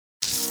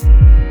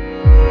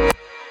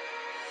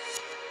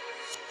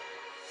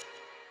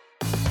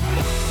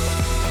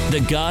The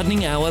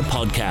Gardening Hour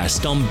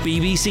podcast on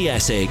BBC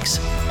Essex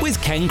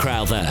with Ken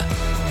Crowther.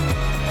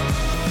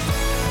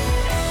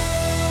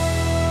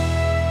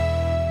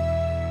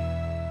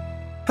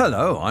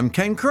 Hello, I'm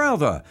Ken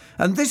Crowther,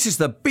 and this is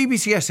the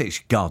BBC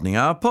Essex Gardening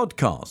Hour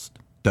podcast.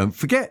 Don't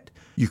forget,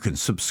 you can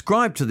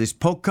subscribe to this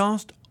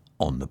podcast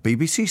on the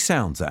BBC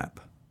Sounds app.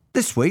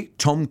 This week,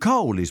 Tom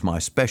Cole is my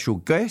special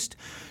guest,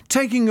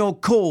 taking your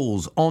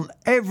calls on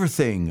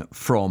everything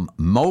from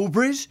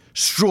mulberries,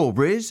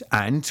 strawberries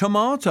and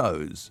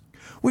tomatoes.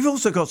 We've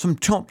also got some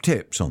top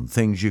tips on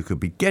things you could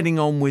be getting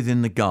on with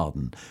in the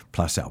garden,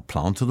 plus our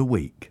plant of the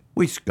week.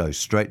 We go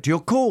straight to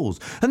your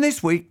calls, and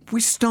this week we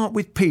start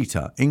with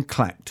Peter in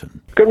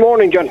Clacton. Good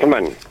morning,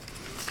 gentlemen.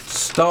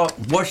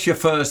 What's your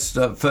first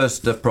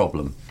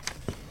problem?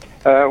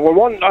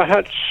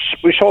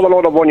 We sold a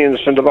lot of onions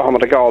in the bottom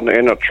of the garden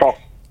in a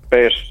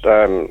truck-based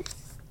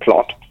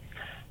plot.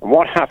 And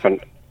what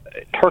happened?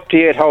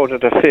 38 out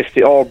of the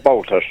 50 all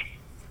bolted.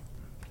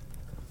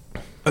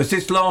 Was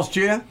this last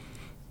year?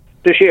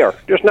 This year,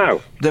 just now.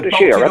 They this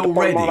bolted year.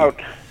 already.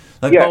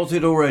 They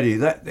bolted already.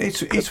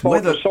 It's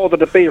weather. So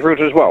did the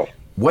beetroot as well.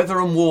 Weather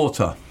and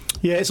water.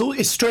 Yeah,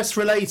 it's stress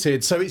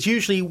related. So it's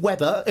usually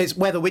weather. It's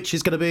weather which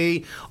is going to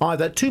be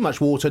either too much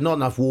water, not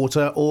enough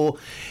water, or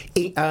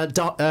sort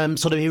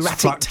of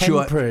erratic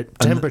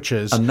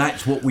temperatures. And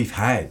that's what we've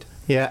had.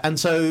 Yeah, and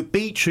so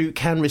beetroot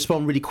can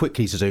respond really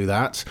quickly to do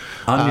that.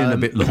 Onion a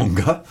bit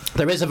longer.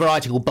 There is a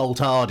variety called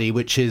Boltardi,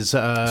 which is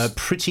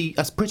pretty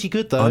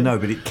good though. I know,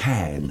 but it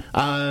can.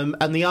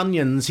 And the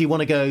onions, you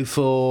want to go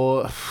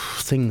for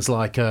things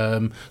like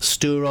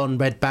Sturon,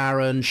 Red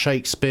Baron,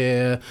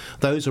 Shakespeare.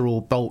 Those are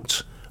all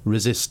bolt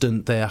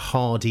resistant. They're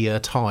hardier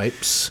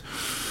types.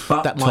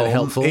 But that might be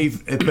helpful.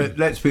 But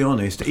let's be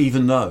honest,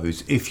 even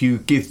those, if you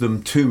give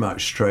them too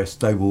much stress,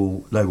 they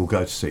will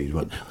go to seed,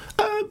 won't they?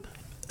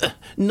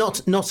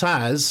 Not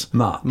as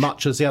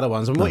much as the other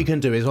ones. And what you can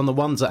do is on the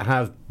ones that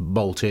have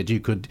bolted, you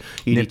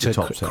need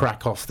to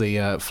crack off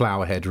the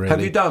flower head. Really.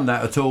 Have you done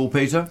that at all,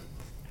 Peter?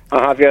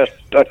 I have, yes.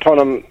 I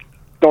done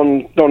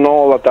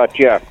all of that,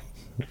 yeah.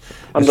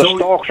 And the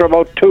stalks are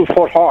about 2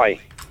 foot high.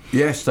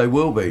 Yes, they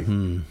will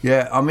be.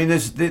 Yeah, I mean,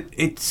 it's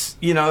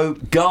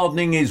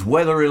gardening is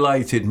weather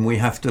related, and we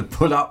have to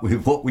put up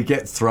with what we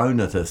get thrown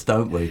at us,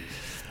 don't we?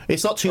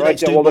 It's not too late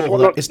to do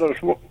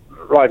more.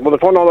 Right, well,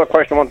 there's one other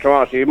question I want to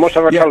ask you. You must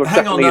have a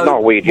definitely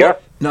knotweed, yeah?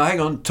 No,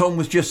 hang on. Tom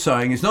was just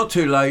saying it's not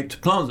too late to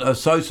plant,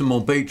 sow some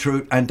more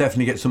beetroot and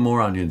definitely get some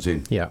more onions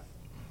in. Yeah.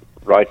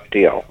 Right,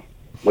 deal.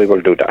 We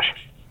will do that.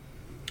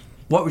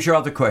 What was your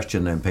other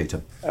question then,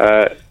 Peter?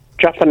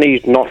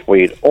 Japanese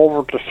knotweed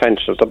over the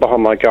fence at the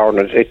bottom of my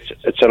garden.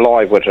 It's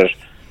alive with it.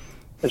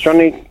 Is there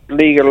any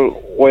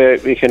legal way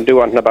we can do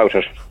anything about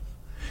it?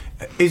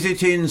 Is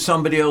it in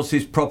somebody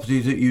else's property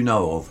that you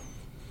know of?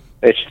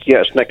 It's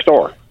next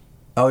door.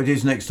 Oh, it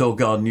is next door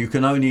garden. You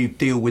can only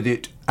deal with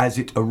it as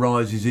it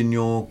arises in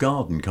your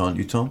garden, can't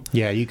you, Tom?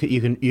 Yeah, you can.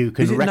 Is it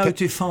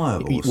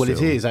notifiable? Well,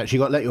 it is actually.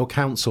 You've got to let your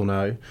council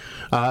know.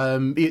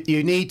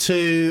 You need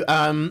to.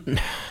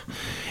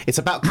 It's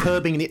about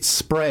curbing its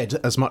spread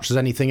as much as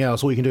anything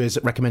else. All you can do is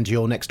recommend to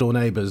your next door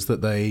neighbours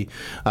that they.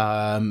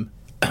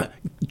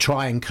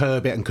 Try and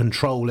curb it and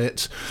control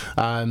it.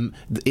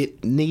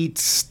 It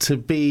needs to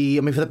be,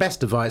 for the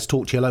best advice,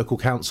 talk to your local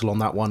council on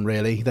that one,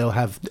 really. They'll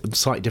have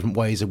slightly different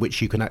ways in which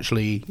you can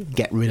actually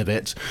get rid of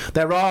it.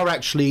 There are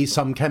actually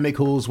some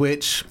chemicals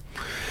which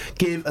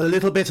give a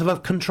little bit of a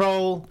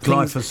control.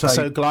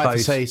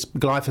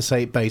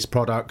 Glyphosate-based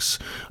products.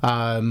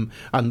 And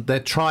they're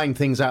trying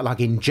things out like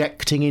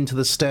injecting into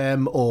the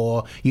stem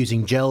or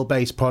using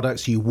gel-based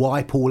products. You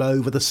wipe all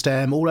over the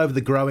stem, all over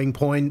the growing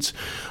point,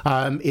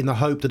 in the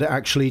hope that it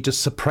actually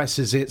just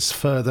suppresses its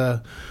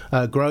further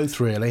growth,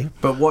 really.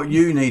 But what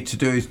you need to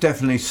do is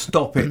definitely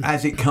stop it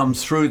as it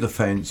comes through the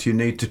fence. You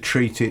need to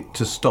treat it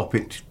to stop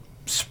it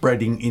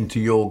spreading into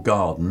your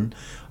garden.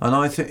 And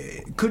I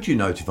think, could you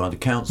notify the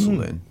council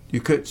then? You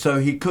could. So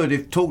he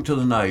could, talk to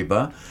the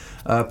neighbour.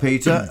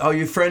 Peter, are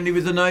you friendly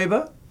with the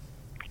neighbour?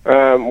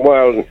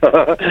 Well,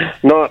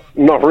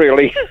 not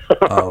really.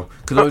 Oh,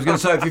 because I was going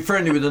to say, if you're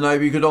friendly with the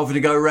neighbour, you could offer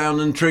to go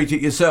round and treat it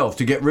yourself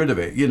to get rid of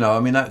it.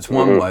 That's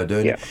one way of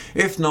doing it.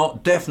 If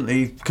not,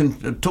 definitely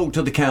talk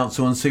to the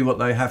council and see what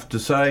they have to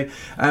say.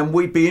 And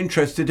we'd be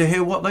interested to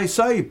hear what they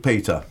say,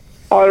 Peter.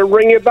 I'll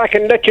ring you back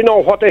and let you know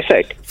what they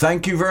said.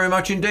 Thank you very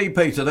much indeed,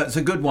 Peter. That's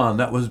a good one.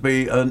 That would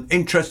be an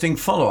interesting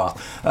follow-up.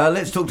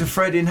 Let's talk to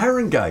Fred in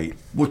Harringay.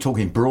 We're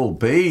talking broad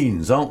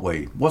beans, aren't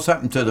we? What's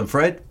happened to them,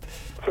 Fred?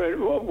 Fred,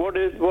 what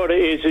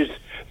it is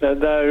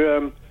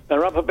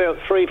they're up about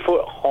 3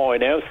 foot high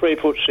now,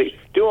 3'6".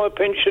 Do I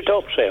pinch the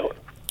tops out?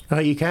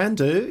 You can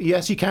do.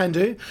 Yes, you can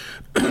do.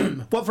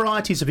 What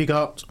varieties have you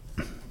got?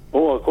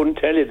 Oh, I couldn't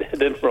tell you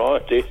the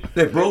varieties.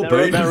 They're broad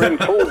beans. They're in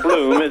full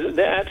bloom.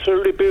 They're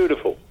absolutely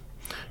beautiful.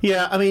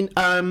 Yeah,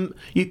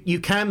 you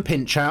can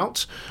pinch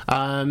out.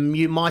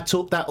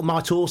 That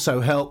might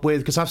also help with,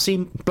 because I've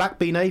seen black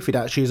bean aphid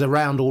actually is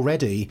around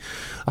already.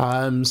 So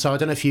I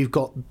don't know if you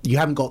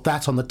haven't got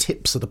that on the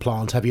tips of the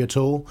plant, have you at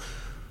all?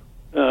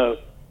 No.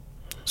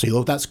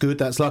 So that's good,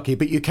 that's lucky.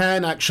 But you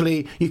can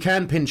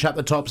pinch at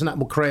the tops, and that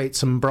will create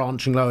some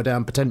branching lower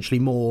down, potentially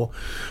more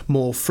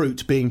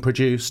fruit being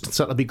produced.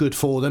 So that'll be good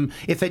for them.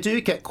 If they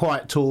do get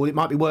quite tall, it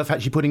might be worth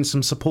actually putting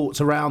some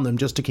supports around them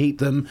just to keep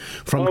them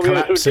from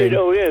collapsing.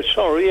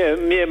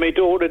 Yeah, my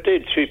daughter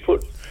did. She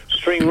put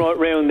string right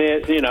round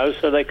there,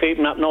 so they keep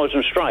them up nice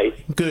and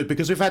straight. Good,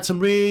 because we've had some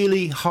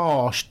really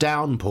harsh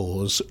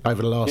downpours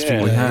over the last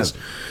few days.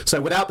 So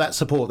without that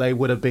support, they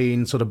would have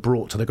been sort of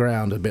brought to the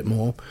ground a bit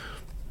more.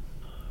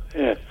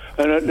 Yeah,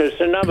 and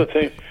there's another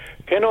thing.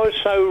 Can I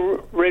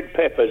sow red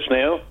peppers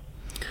now?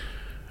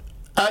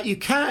 You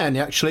can,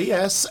 actually,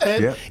 yes.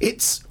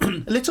 It's a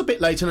little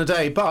bit late in the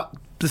day, but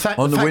the fact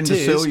on the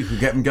windowsill, is, you can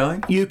get them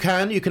going. You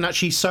can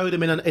actually sow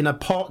them in a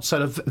pot,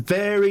 sort of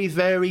very,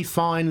 very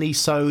finely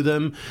sow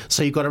them.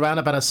 So you've got around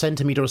about a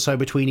centimetre or so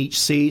between each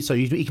seed. So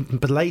you can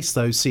place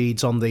those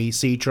seeds on the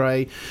seed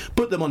tray,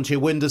 put them onto your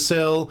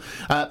windowsill.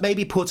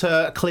 Maybe put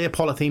a clear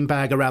polythene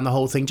bag around the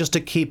whole thing just to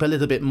keep a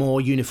little bit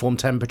more uniform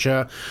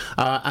temperature,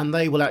 and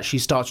they will actually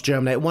start to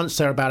germinate. Once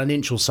they're about an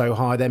inch or so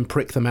high, then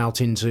prick them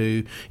out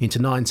into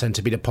 9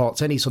 centimetre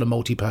pots, any sort of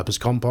multi-purpose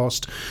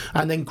compost,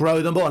 and then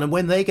grow them on. And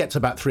when they get to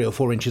about 3 or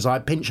 4 inches, I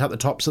pinch out the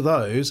tops of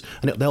those,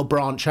 and they'll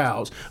branch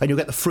out, and you'll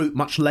get the fruit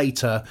much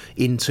later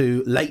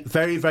into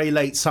very, very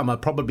late summer,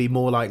 probably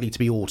more likely to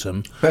be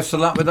autumn. Best of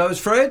luck with those,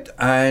 Fred,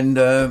 and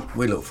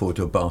we look forward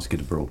to a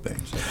basket of broad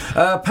beans.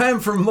 Pam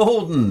from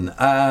Morden,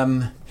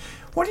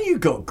 what have you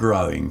got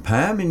growing,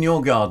 Pam, in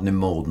your garden in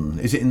Morden?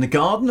 Is it in the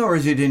garden or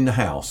is it in the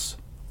house?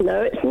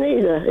 No, it's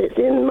neither. It's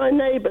in my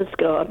neighbour's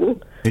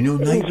garden. In your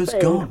neighbour's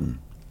garden?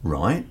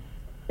 Right.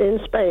 In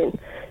Spain.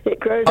 It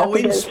grows up in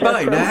against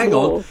Spain. her Now,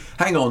 wall.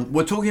 hang on.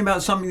 We're talking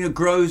about something that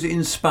grows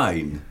in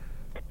Spain.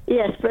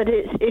 Yes, but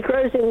it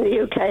grows in the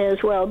UK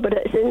as well, but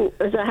it's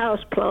as a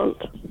house plant.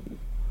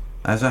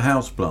 As a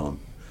house plant.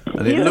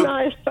 And and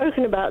I have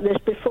spoken about this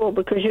before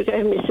because you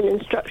gave me some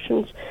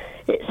instructions.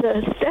 It's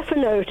a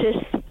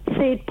Stephanotis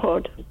seed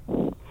pod,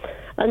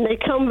 and they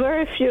come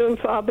very few and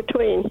far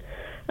between.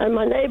 And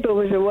my neighbour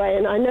was away,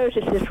 and I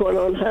noticed this one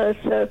on hers,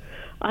 so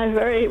I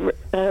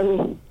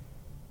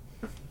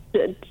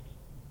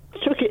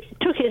took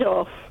it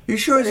off. You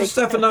sure it's a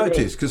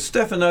Stephanotis? Because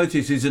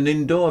Stephanotis is an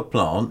indoor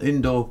plant.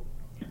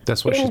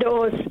 That's what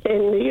indoors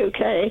in the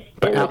UK.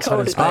 But in outside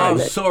the of Spain. Oh,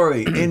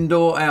 sorry,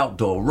 indoor,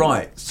 outdoor.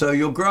 Right. So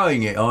you're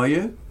growing it, are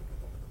you?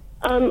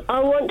 I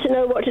want to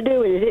know what to do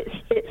with it.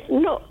 It's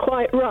not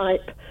quite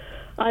ripe.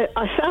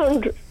 I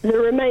found the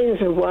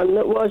remains of one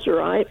that was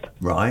ripe.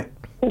 Right.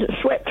 And it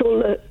swept all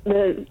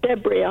the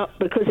debris up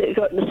because it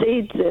got the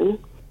seeds in.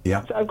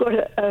 Yeah. So I've got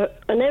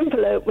an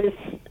envelope with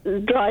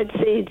dried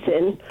seeds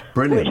in,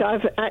 Brilliant. which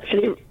I've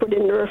actually put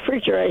in the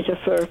refrigerator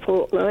for a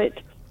fortnight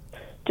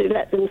to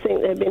let them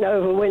think they've been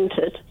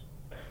overwintered.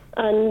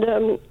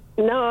 And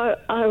now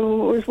I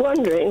was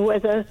wondering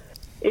whether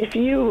if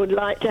you would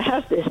like to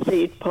have this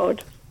seed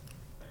pod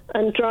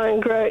and try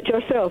and grow it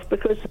yourself,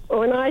 because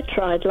when I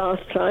tried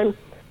last time,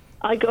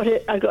 I got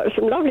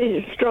some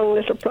lovely strong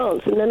little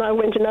plants, and then I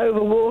went and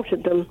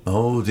overwatered them.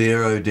 Oh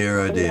dear, oh dear,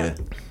 oh dear.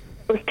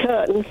 With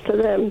curtains to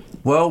them.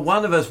 Well,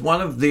 one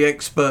of the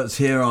experts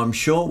here, I'm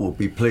sure, will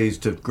be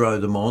pleased to grow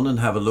them on and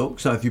have a look.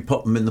 So if you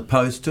pop them in the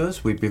post to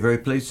us, we'd be very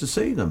pleased to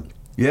see them.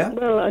 Yeah?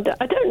 Well, I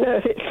don't know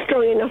if it's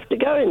strong enough to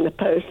go in the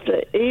post.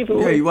 Even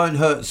yeah, you won't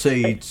hurt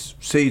seeds.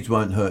 Seeds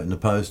won't hurt in the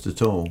post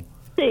at all.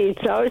 Seeds.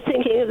 I was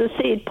thinking of the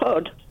seed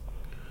pod.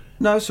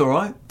 No, it's all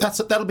right.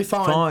 That'll be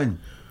fine. Fine.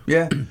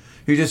 Yeah.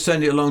 You just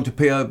send it along to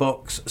PO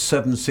Box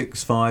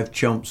 765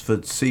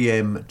 Chelmsford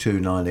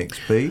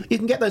CM29XB. You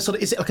can get those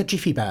is it like a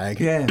jiffy bag?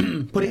 Yeah.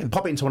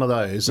 Pop it into one of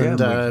those, yeah, and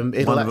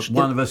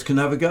one of us can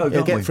have a go.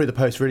 It'll get through the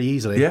post really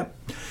easily. Yeah.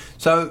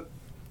 So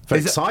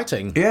very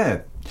exciting.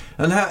 Yeah.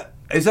 And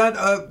is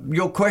that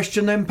your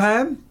question then,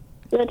 Pam?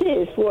 That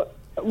is. What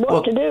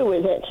to do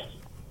with it?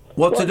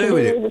 What to do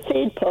with it? With the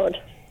seed pod.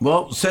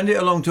 Well, send it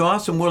along to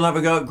us and we'll have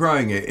a go at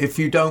growing it if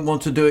you don't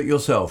want to do it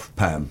yourself,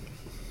 Pam.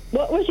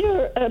 What was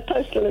your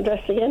postal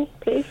address again,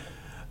 please?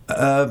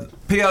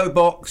 PO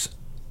Box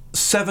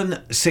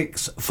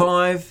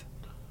 765,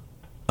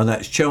 and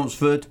that's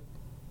Chelmsford.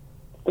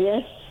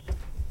 Yes.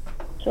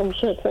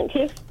 Chelmsford, thank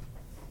you.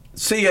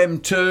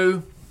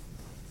 CM2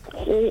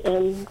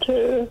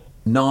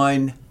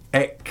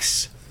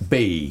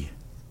 9XB.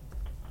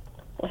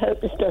 I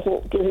hope this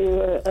doesn't give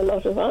you a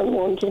lot of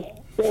unwanted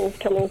things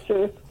coming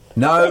through.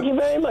 No. Thank you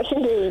very much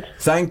indeed.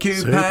 Thank you,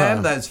 Super.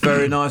 Pam. That's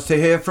very nice to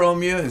hear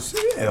from you.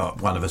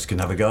 One of us can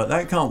have a go at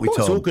that, can't we, Tom?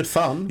 It's all good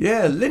fun.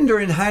 Yeah, Linda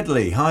in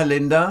Hadley. Hi,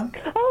 Linda.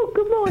 Oh,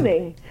 good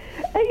morning.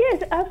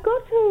 Yes, I've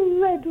got a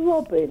red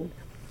robin.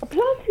 I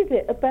planted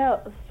it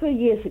about 3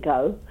 years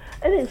ago,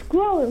 and it's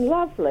grown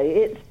lovely.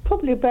 It's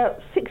probably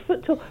about 6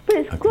 foot tall, but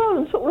it's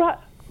grown sort of like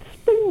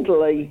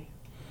spindly.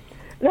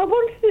 And I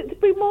wanted it to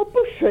be more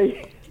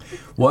bushy.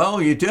 Well,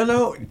 do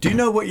you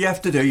know what you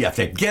have to do? You have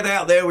to get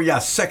out there with your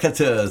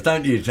secateurs,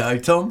 don't you,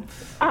 Tom?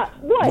 Right.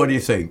 What do you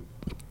think?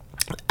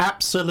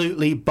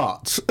 Absolutely,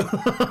 but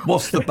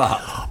What's the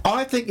but?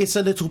 I think it's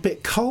a little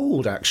bit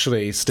cold,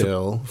 actually,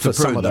 still, for to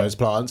some prune of them. those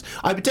plants.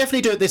 I would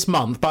definitely do it this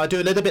month, but I'd do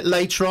it a little bit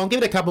later on,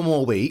 give it a couple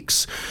more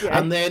weeks,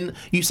 and then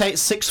you say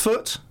it's 6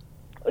 foot?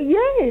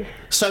 Yes.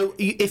 So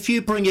if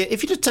you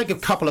just take a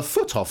couple of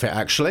foot off it,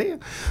 actually,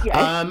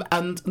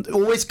 and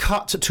always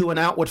cut to an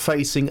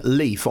outward-facing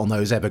leaf on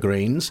those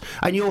evergreens,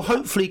 and you'll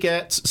hopefully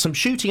get some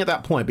shooting at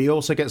that point, but you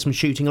also get some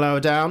shooting lower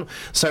down,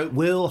 so it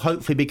will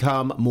hopefully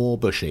become more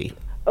bushy.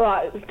 All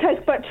right, take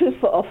about 2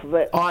 foot off of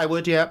it. I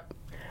would, yeah.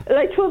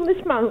 Later on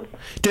this month.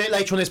 Do it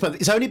later on this month.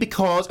 It's only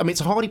because,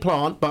 it's a hardy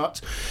plant, but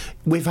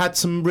we've had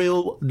some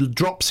real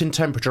drops in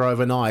temperature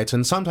overnight,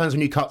 and sometimes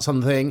when you cut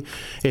something,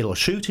 it'll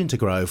shoot into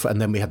growth, and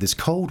then we have this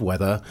cold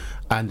weather,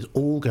 and it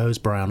all goes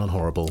brown and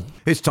horrible.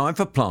 It's time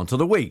for Plant of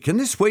the Week, and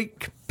this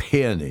week,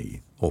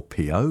 peony, or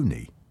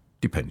peony,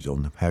 depends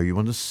on how you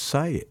want to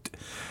say it.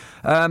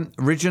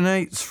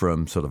 Originates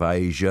from sort of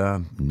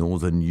Asia,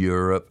 Northern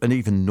Europe, and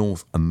even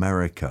North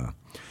America.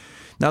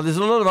 Now, there's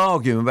a lot of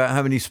argument about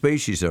how many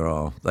species there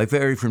are. They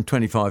vary from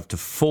 25 to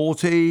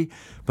 40,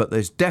 but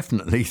there's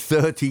definitely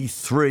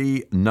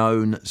 33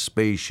 known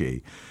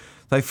species.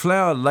 They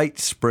flower late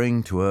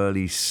spring to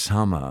early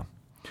summer.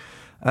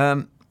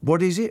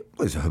 What is it?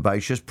 Well, it's a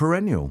herbaceous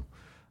perennial.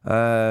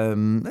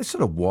 They're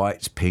sort of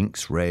whites,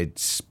 pinks,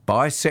 reds,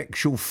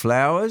 bisexual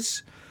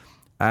flowers,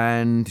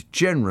 and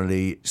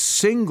generally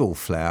single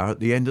flower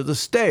at the end of the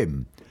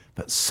stem.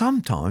 But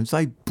sometimes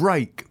they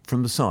break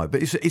from the side.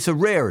 But it's a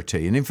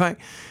rarity. And in fact,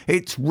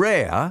 it's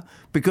rare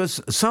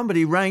because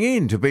somebody rang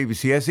in to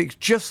BBC Essex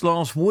just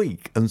last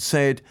week and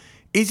said,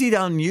 is it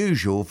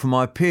unusual for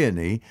my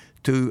peony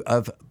to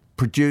have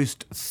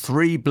produced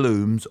 3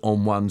 blooms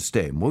on one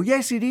stem? Well,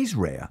 yes, it is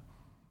rare.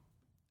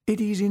 It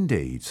is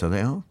indeed. So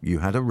there, you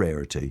had a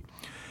rarity.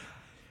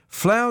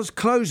 Flowers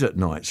close at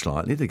night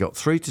slightly. They've got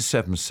 3 to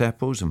 7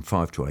 sepals and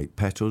 5 to 8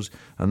 petals,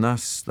 and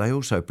thus they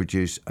also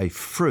produce a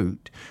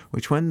fruit,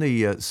 which when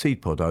the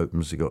seed pod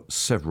opens, they've got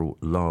several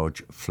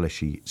large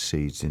fleshy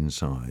seeds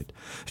inside.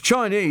 The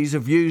Chinese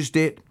have used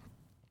it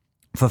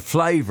for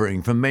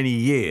flavouring for many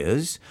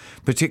years,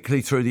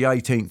 particularly through the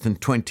 18th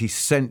and 20th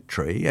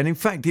century, and in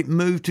fact it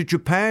moved to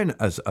Japan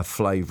as a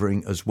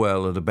flavouring as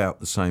well at about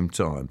the same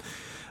time.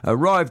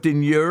 Arrived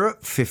in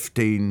Europe,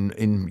 in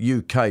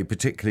UK,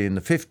 particularly in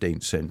the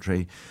 15th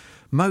century.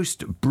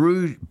 Most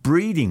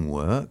breeding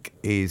work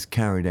is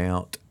carried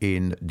out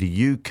in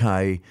the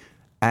UK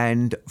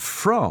and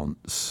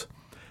France.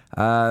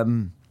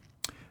 And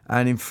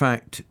in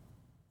fact,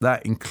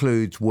 that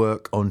includes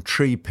work on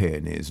tree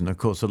peonies. And of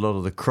course, a lot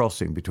of the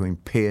crossing between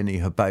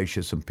peony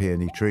herbaceous and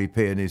peony tree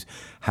peonies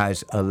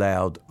has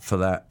allowed for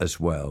that as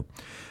well.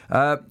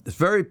 It's a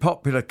very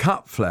popular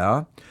cut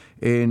flower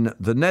in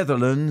the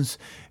Netherlands.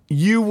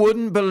 You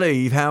wouldn't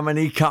believe how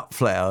many cut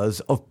flowers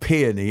of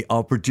peony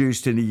are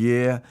produced in a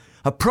year.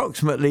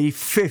 Approximately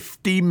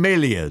 50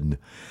 million.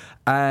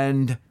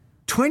 And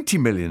 20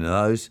 million of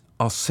those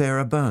are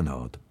Sarah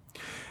Bernard.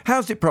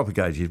 How's it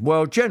propagated?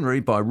 Well, generally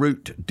by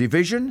root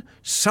division,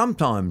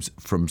 sometimes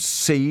from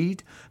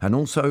seed, and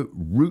also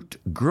root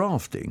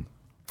grafting.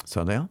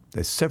 So now,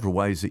 there's several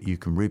ways that you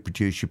can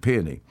reproduce your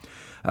peony.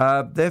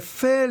 They're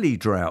fairly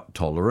drought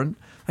tolerant.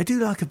 They do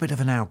like a bit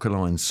of an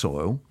alkaline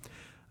soil,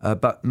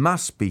 but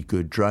must be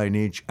good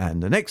drainage.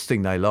 And the next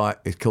thing they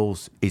like, of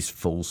course, is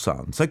full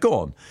sun. So go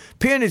on.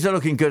 Peonies are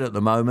looking good at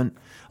the moment.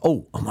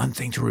 Oh, and one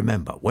thing to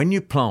remember, when you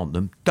plant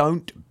them,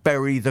 don't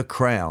bury the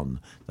crown.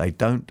 They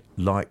don't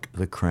like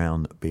the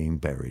crown being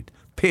buried.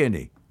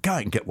 Peony, go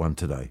out and get one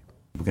today.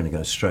 We're going to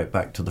go straight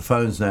back to the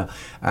phones now,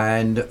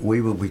 and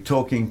we will be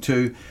talking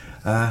to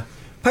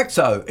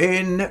Paxo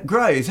in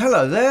Grays.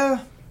 Hello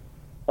there.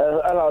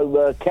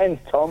 Hello, Ken,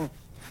 Tom.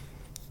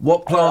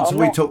 What plants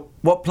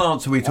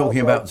are we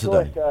talking about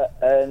today?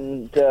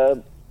 And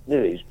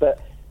lilies,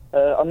 but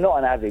I'm not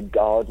an avid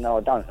gardener. I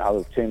don't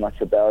know too much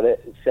about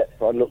it, except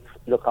for I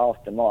look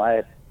after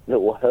my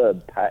little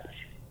herb patch.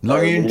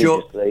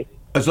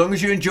 As long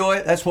as you enjoy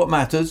it, that's what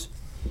matters.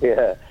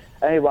 Yeah.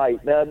 Anyway,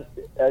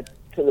 to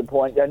the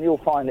point, and you'll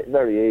find it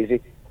very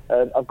easy.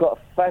 I've got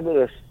a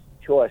fabulous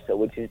choicer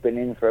which has been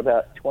in for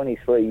about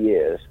 23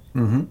 years.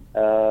 Mm-hmm.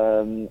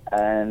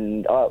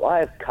 And I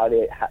have cut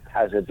it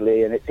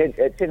haphazardly, and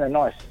it's in a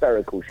nice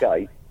spherical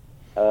shape.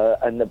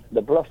 And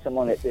the blossom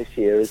on it this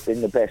year has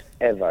been the best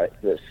ever.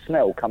 The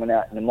smell coming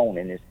out in the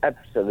morning is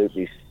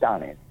absolutely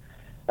stunning.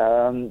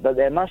 But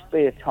there must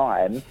be a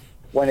time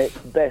when it's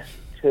best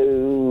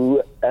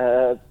to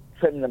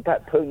trim them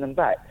back, prune them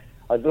back.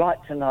 I'd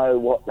like to know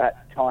what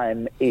that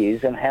time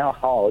is and how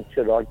hard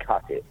should I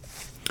cut it.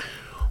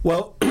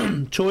 Well,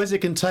 choice, it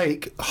can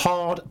take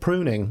hard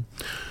pruning.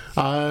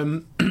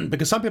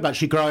 Because some people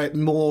actually grow it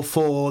more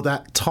for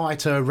that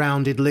tighter,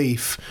 rounded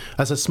leaf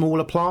as a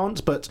smaller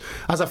plant, but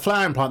as a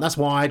flowering plant, that's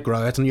why I'd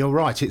grow it. And you're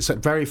right, it's a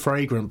very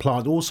fragrant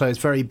plant. Also, it's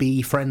very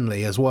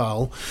bee-friendly as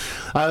well.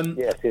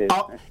 Yes, it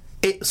is.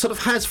 It sort of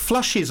has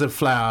flushes of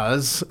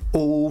flowers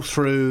all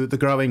through the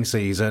growing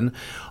season.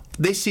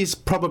 This is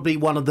probably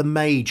one of the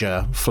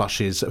major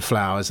flushes of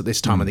flowers at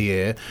this time of the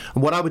year.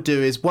 And what I would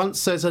do is,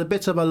 once there's a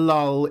bit of a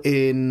lull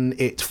in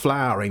it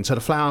flowering, so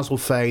the flowers will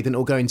fade and it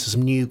will go into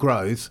some new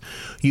growth,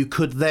 you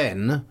could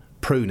then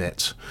prune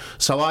it.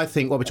 So I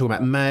think what we're talking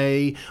about,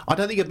 May, I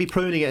don't think you'd be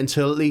pruning it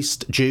until at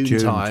least June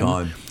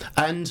time.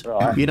 And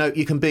you know,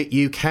 you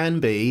can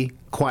be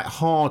quite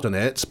hard on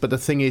it, but the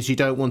thing is, you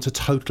don't want to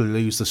totally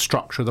lose the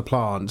structure of the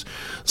plant.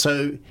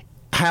 So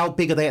how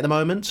big are they at the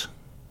moment?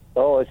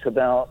 Oh, it's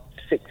about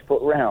 6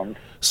 foot round.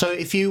 So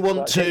if you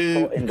want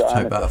to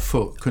take about a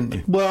foot, couldn't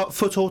you? Well,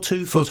 foot or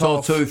 2 foot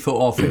off. 2 foot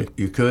off it,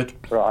 you could.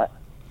 Right.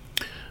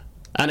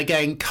 And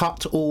again,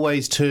 cut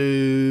always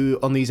to,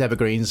 on these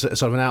evergreens,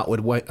 sort of an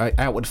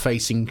outward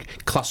facing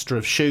cluster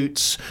of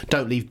shoots.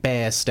 Don't leave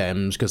bare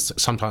stems, because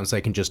sometimes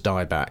they can just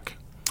die back.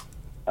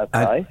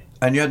 Okay.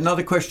 And you had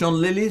another question on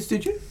lilies,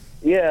 did you?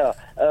 Yeah.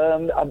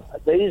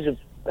 These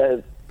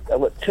are... There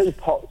were 2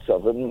 pots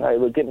of them. They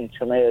were given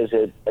to me as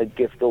a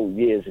gift all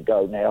years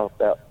ago now,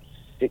 about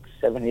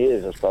 6-7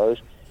 years, I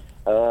suppose.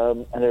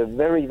 And they're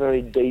very,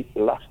 very deep,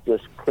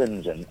 lustrous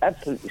crimson.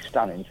 Absolutely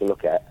stunning to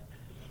look at.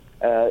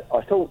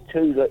 I thought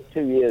 2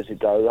 years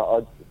ago that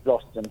I'd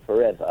lost them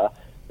forever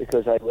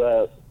because they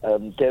were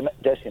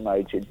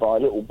decimated by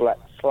little black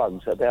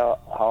slugs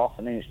about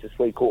 1/2 inch to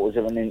 3/4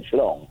 of an inch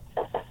long.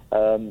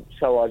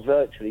 So I'd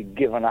virtually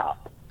given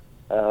up.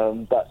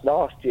 But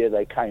last year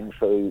they came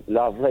through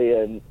lovely,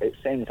 and it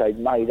seems they've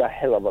made a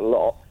hell of a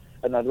lot.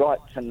 And I'd like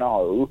to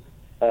know,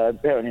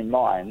 bearing in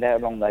mind how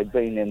long they've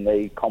been in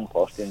the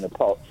compost in the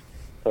pots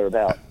for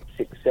about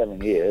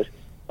 6-7 years,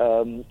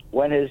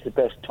 when is the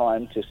best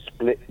time to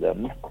split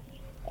them?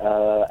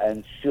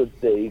 And should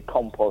the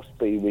compost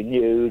be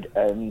renewed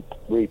and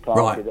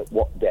replanted at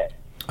what depth?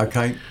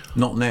 Okay,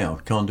 not now.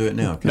 Can't do it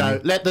now.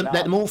 No, let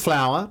them all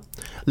flower,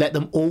 let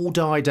them all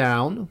die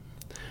down.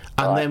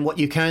 And then what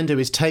you can do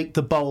is take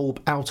the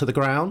bulb out of the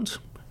ground,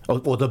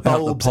 or the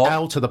bulbs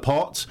out of the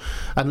pot,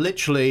 and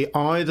literally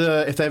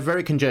either, if they're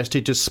very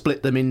congested, just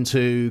split them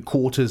into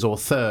quarters or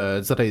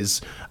thirds. That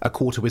is, a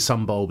quarter with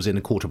some bulbs in,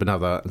 a quarter with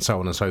another, and so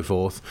on and so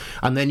forth.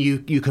 And then you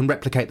can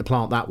replicate the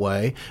plant that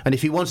way. And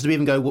if you wanted to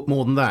even go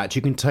more than that,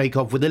 you can take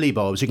off with lily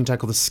bulbs. You can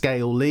take off the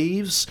scale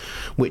leaves,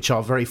 which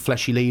are very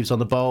fleshy leaves on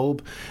the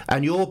bulb.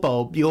 And your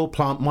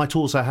plant might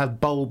also have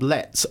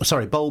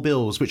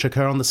bulbils, which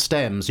occur on the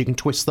stems. You can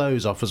twist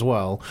those off as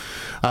well.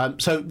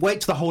 So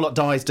wait till the whole lot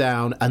dies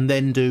down, and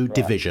then do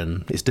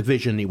division. It's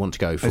division you want to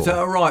go for. Is that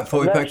all right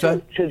for you,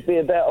 Pecto? Should be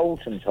about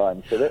autumn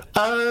time, should it?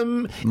 I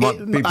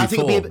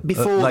think it'll be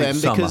before then,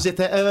 because if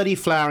they're early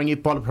flowering,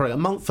 you've probably a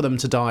month for them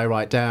to die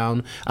right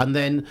down, and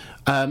then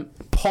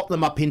pot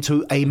them up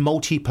into a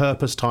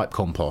multi-purpose type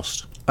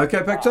compost. Okay,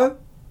 Pecto?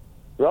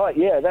 Right,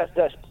 yeah,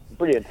 that's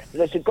brilliant.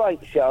 It's a great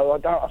show.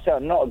 I say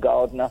I'm not a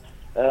gardener,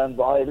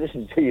 but I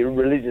listen to you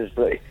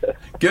religiously.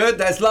 Good,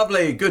 that's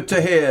lovely. Good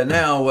to hear.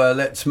 Now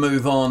let's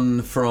move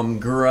on from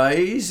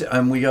Grays,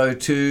 and we go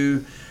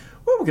to...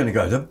 Well, we're going to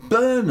go to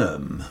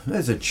Burnham.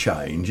 There's a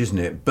change, isn't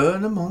it?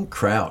 Burnham on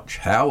Crouch.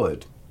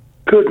 Howard.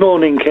 Good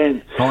morning,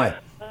 Ken. Hi.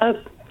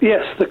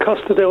 Yes, the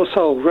Costa del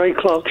Sol, Ray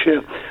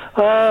Clarkshire.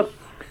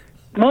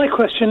 My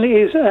question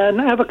is an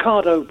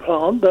avocado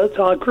plant that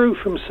I grew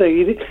from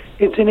seed.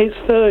 It's in its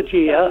 3rd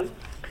year,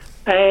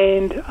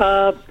 and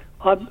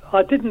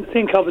I didn't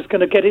think I was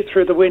going to get it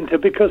through the winter,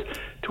 because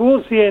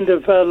towards the end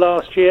of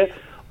last year,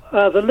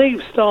 the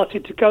leaves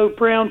started to go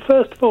brown,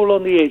 first of all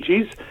on the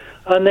edges,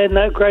 and then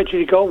that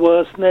gradually got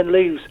worse, and then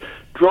leaves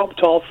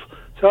dropped off.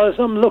 So as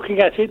I'm looking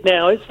at it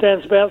now, it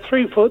stands about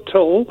 3 foot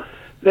tall.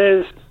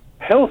 There's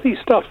healthy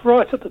stuff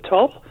right at the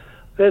top.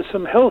 There's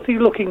some healthy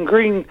looking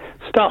green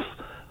stuff,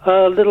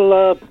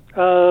 little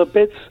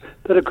bits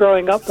that are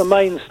growing up the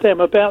main stem,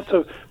 about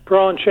to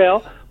branch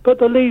out, but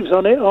the leaves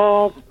on it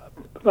are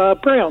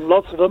brown,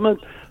 lots of them, and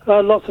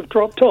lots have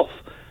dropped off.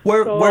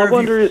 Where I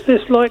wonder, is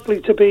this likely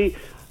to be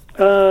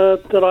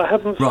that I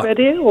haven't fed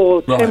it,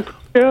 or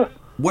temperature?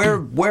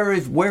 Where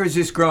is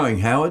this growing,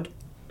 Howard?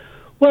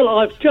 Well,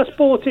 I've just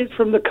bought it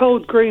from the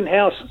cold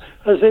greenhouse,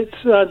 as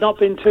it's not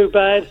been too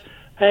bad,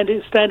 and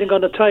it's standing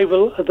on a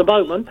table at the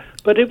moment.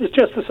 But it was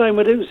just the same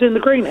when it was in the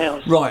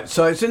greenhouse. Right.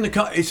 So it's in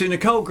a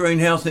cold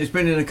greenhouse, and it's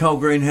been in a cold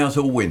greenhouse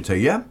all winter.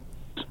 Yeah.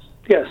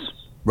 Yes.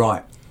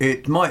 Right.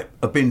 It might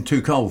have been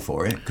too cold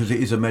for it, because it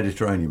is a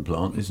Mediterranean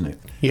plant, isn't it?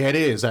 Yeah, it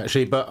is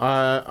actually, but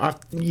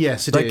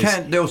yes, it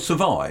is. They'll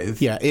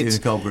survive in a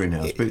cold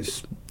greenhouse, but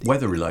it's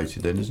weather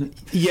related then, isn't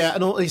it? Yeah,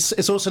 and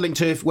it's also linked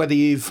to whether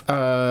you've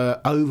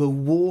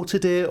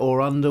overwatered it or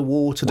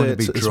underwatered it as well. They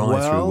want to be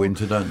dry through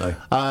winter, don't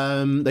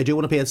they? They do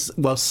want to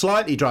be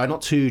slightly dry,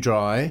 not too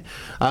dry.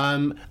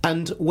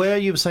 And where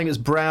you were saying it's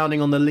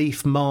browning on the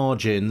leaf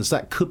margins,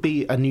 that could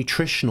be a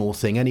nutritional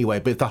thing anyway.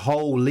 But if the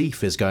whole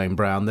leaf is going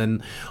brown,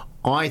 then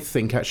I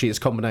think actually it's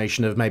a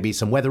combination of maybe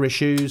some weather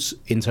issues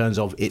in terms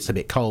of it's a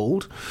bit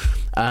cold,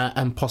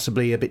 and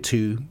possibly a bit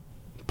too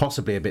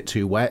possibly a bit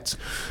too wet.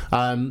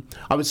 I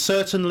would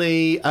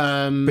certainly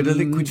Bit of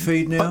liquid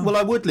feed now. Well,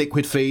 I would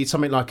liquid feed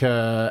something like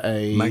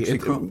a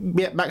Maxi-Crop?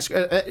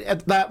 yeah,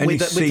 that Any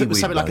with seaweed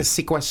something like a base?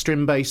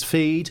 sequestrin-based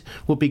feed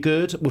would be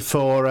good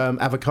for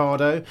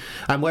avocado.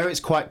 And where it's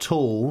quite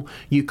tall,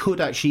 you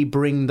could actually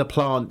bring the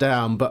plant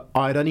down, but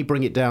I'd only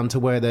bring it down to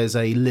where there's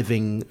a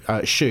living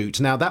shoot.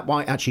 Now that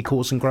might actually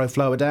cause some growth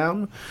lower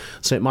down,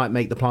 so it might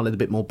make the plant a little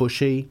bit more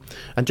bushy.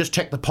 And just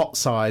check the pot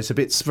size. If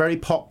it's very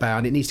pot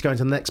bound, it needs to go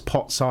into the next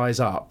pot size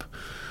up.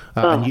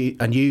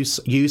 And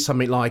use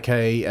something like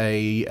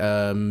a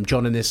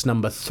John Innes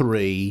number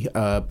 3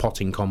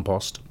 potting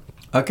compost.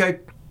 Okay,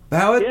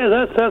 Howard?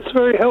 Yeah, that's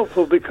very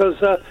helpful because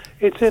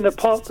it's in a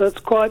pot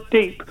that's quite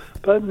deep,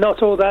 but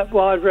not all that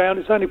wide round.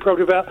 It's only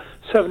probably about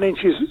 7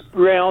 inches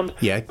round.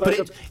 Yeah,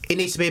 but it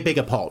needs to be a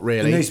bigger pot,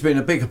 really. It needs to be in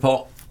a bigger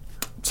pot.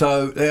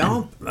 So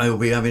they'll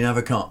be having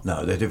avocado.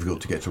 No, they're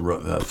difficult to get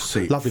to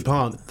see. Lovely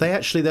plant.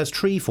 There's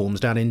tree forms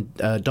down in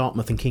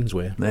Dartmouth and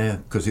Kingswear. Yeah,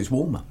 because it's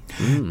warmer.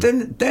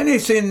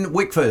 Dennis in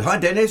Wickford. Hi,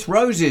 Dennis.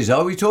 Roses,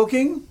 are we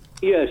talking?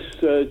 Yes,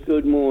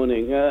 good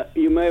morning.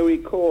 You may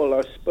recall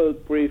I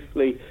spoke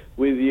briefly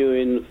with you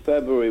in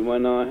February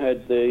when I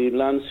had the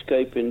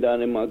landscaping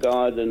done in my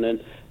garden and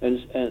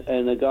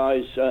the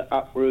guys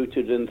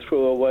uprooted and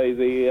threw away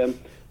the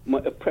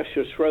my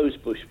precious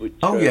rosebush. Which,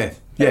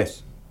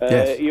 Yes.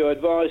 You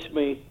advised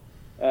me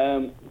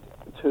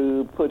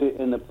to put it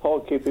in a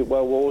pot, keep it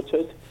well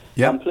watered.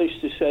 Yep. I'm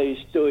pleased to say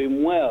it's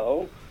doing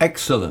well.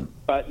 Excellent.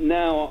 But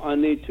now I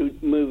need to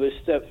move a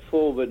step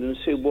forward and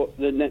see what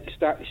the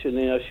next action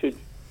I should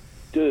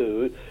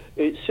do.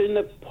 It's in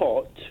a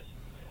pot,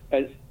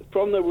 and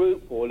from the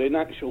root ball, in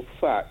actual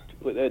fact,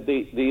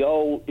 the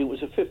old, it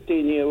was a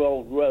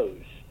 15-year-old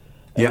rose,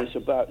 and it's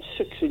about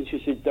 6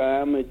 inches in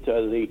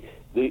diameter.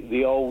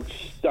 The old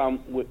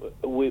stump with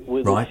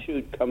a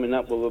shoot coming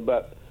up with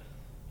about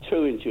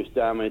 2 inches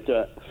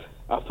diameter.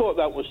 I thought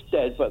that was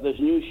dead, but there's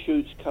new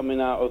shoots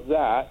coming out of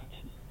that.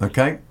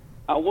 Okay.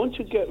 I want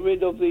to get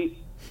rid of the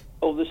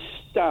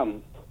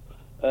stump.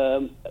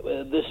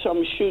 There's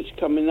some shoots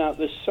coming out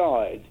the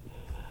side,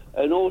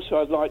 and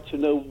also I'd like to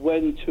know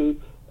when to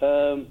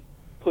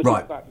put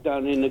it back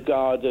down in the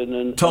garden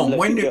and Tom,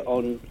 let it get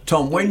on.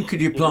 Tom, when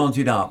could you plant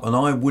it up? And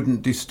I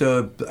wouldn't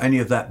disturb any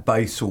of that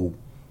basal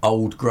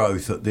old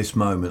growth at this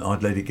moment.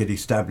 I'd let it get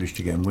established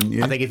again, wouldn't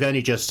you? I think if you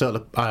only just sort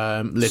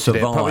of lifted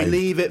it, probably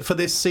leave it for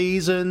this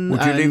season.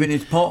 Would you leave it in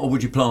its pot or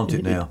would you plant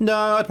it now? No,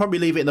 I'd probably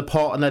leave it in the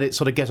pot and let it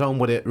sort of get on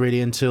with it really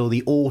until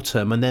the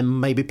autumn, and then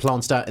maybe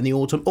plant it out in the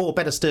autumn, or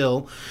better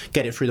still,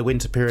 get it through the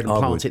winter period and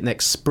plant it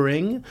next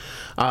spring,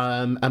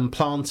 and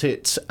plant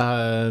it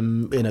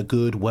in a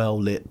good,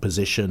 well-lit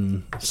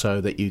position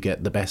so that you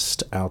get the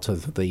best out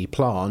of the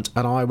plant.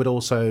 And I would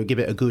also give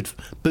it a good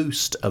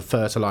boost of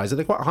fertiliser.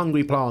 They're quite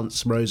hungry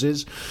plants, roses.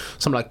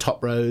 Something like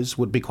top rose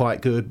would be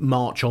quite good.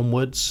 March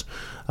onwards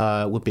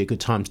would be a good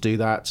time to do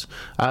that.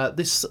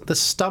 The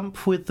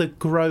stump with the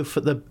growth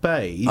at the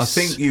base. I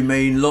think you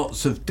mean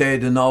lots of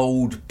dead and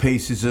old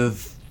pieces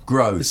of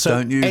growth,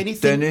 don't you,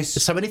 Dennis?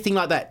 So anything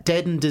like that,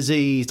 dead and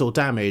diseased or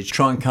damaged,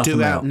 try and cut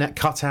them out.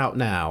 Cut out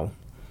now.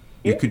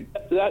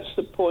 That's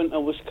the point I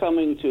was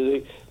coming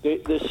to.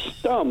 The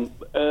stump.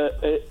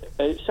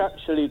 It's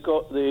actually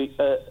got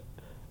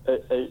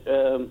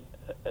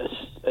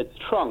a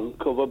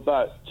trunk of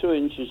about 2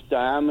 inches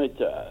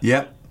diameter.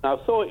 Yep. I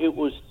thought it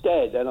was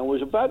dead, and I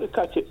was about to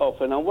cut it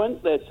off, and I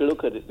went there to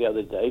look at it the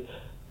other day,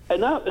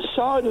 and out the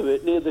side of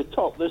it, near the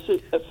top, there's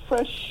a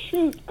fresh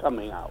shoot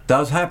coming out.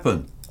 Does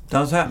happen.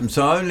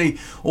 So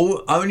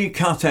only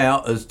cut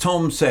out, as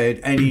Tom said,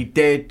 any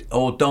dead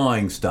or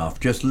dying stuff.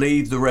 Just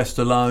leave the rest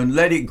alone,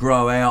 let it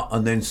grow out,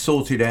 and then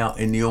sort it out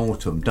in the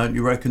autumn. Don't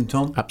you reckon,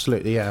 Tom?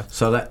 Absolutely, yeah.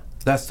 So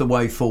that's the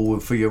way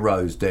forward for your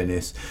rose,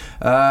 Dennis.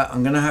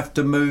 I'm going to have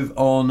to move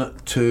on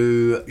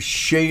to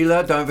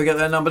Sheila. Don't forget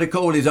that number to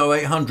call is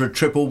 0800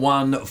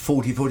 111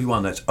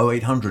 4041. That's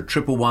 0800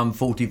 111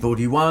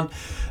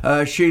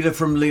 4041. Sheila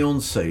from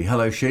Leigh-on-Sea.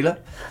 Hello, Sheila.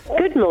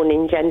 Good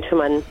morning,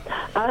 gentlemen.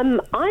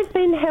 I've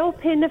been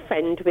helping a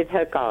friend with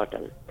her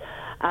garden.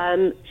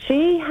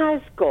 She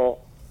has got,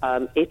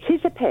 it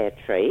is a pear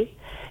tree.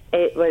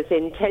 It was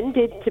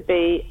intended to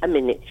be a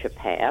miniature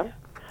pear.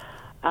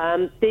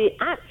 The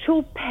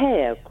actual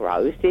pear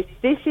growth,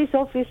 this is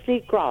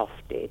obviously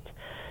grafted.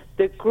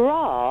 The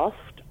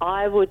graft,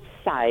 I would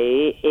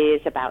say,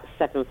 is about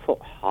 7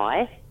 foot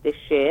high this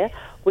year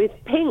with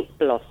pink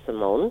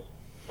blossom on.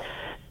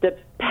 The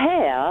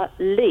pear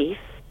leaf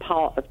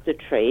part of the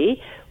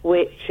tree,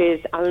 which is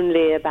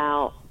only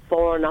about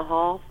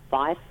 4.5,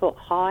 5 foot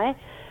high,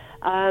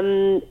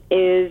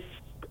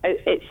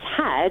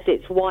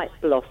 it's white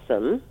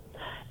blossom.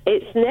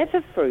 It's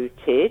never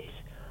fruited.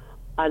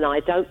 And I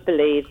don't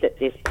believe that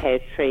this pear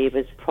tree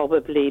was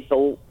probably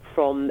bought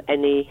from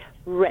any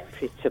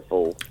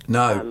reputable.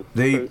 No,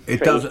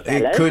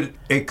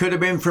 it could have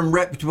been from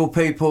reputable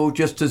people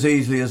just as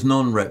easily as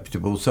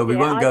non-reputable. So we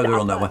won't go there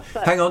on that one.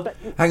 Hang on.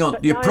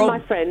 My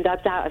friend, I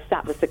doubt if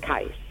that was the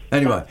case.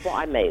 Anyway, that's what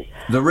I mean.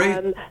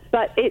 The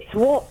but it's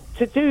what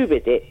to do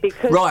with it,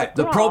 because right,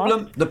 the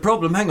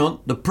problem, hang on,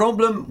 the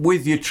problem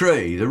with your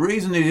tree, the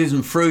reason it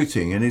isn't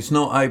fruiting and it's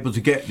not able to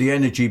get the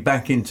energy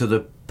back into the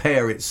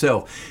pear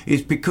itself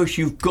is because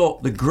you've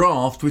got the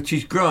graft which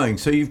is growing,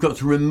 so you've got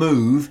to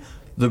remove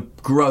the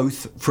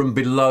growth from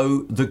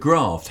below the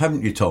graft,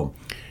 haven't you, Tom?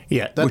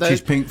 Yeah, which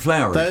is pink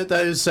flowering.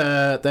 Those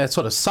they're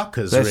sort of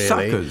suckers. They're really.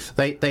 Suckers.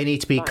 They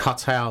need to be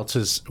cut out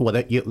as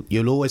well.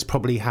 You'll always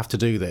probably have to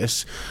do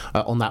this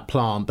on that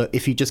plant, but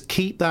if you just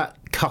keep that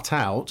cut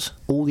out,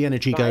 all the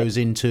energy goes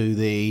into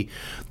the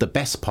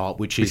best part,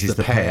 which is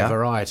the pear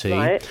variety.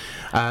 Right.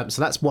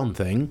 So that's one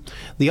thing.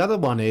 The other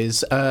one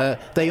is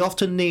they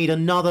often need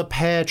another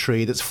pear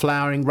tree that's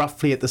flowering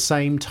roughly at the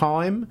same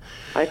time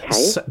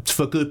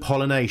for good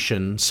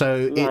pollination.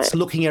 So it's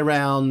looking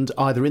around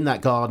either in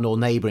that garden or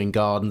neighbouring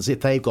gardens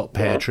if they've got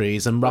pear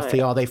trees, and roughly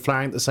are they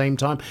flowering at the same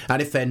time?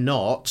 And if they're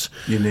not,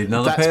 you need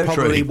another pear tree. That's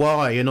probably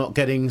why you're not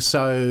getting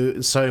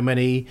so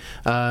many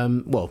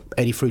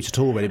any fruit at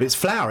all really. But it's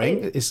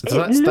flowering. That's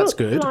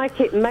good. It looks like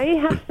it may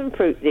have some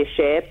fruit this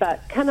year,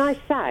 but can I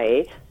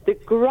say the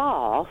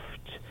graft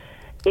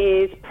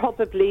is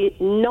probably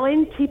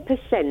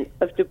 90%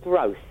 of the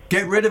growth.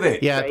 Get rid of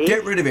it. Yeah,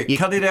 get rid of it.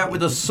 Cut it out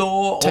with a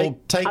saw. Take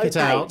it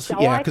out. So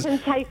yeah, I can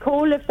take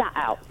all of that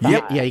out.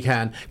 Yeah, you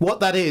can. What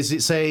that is,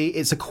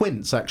 it's a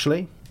quince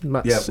actually.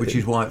 Which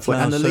is why it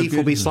flowers. And the so leaf good,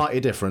 will be slightly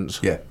different.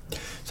 Yeah.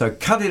 So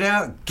cut it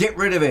out, get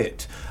rid of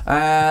it.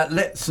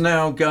 Let's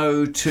now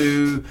go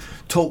to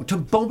talk to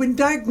Bob in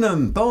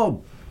Dagenham.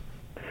 Bob.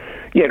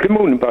 Yeah, good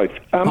morning, both.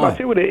 I'll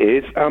see what it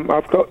is.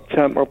 I've got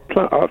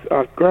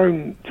I've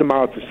grown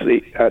tomatoes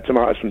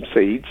from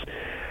seeds,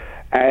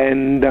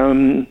 and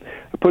I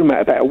put them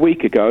out about a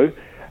week ago.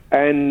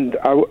 And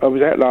I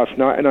was out last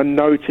night, and I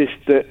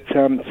noticed that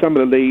some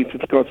of the leaves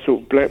have got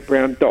sort of black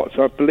brown dots.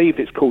 I believe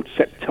it's called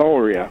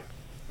Septoria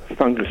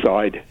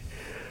fungicide.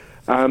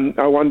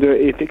 I wonder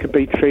if it could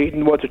be treated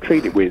and what to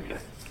treat it with.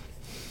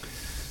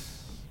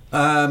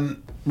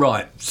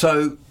 Right,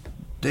 so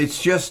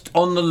it's just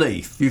on the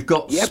leaf. You've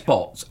got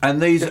spots,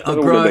 and these are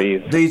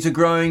growing. These are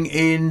growing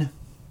in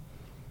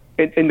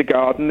the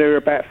garden. They're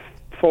about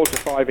 4 to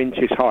 5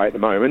 inches high at the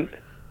moment.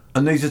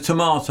 And these are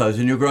tomatoes,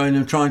 and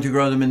you're trying to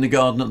grow them in the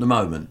garden at the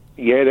moment.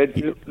 Yeah,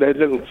 they're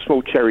little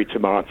small cherry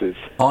tomatoes.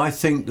 I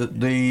think that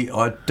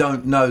I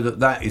don't know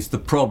that is the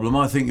problem.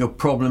 I think your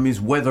problem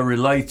is weather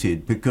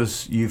related,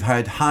 because you've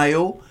had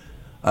hail,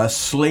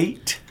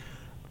 sleet.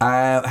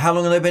 How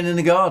long have they been in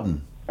the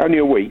garden? Only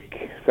a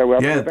week. So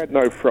we've had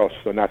no frost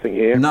or nothing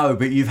here. No,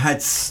 but you've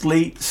had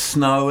sleet,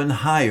 snow, and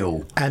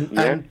hail,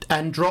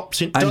 and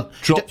drops in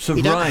drops of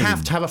rain. You don't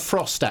have to have a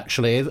frost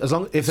actually, as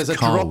long if there's a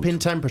drop in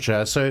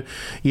temperature. So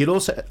you'll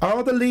also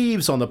are the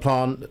leaves on the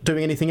plant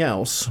doing anything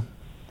else?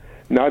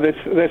 No,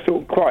 they're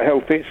sort of quite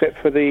healthy,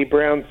 except for the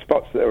brown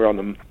spots that are on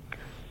them.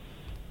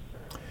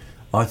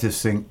 I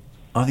think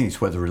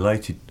it's weather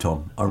related,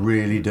 Tom. I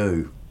really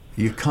do.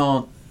 You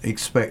can't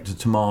expect a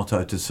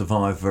tomato to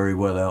survive very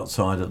well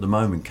outside at the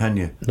moment, can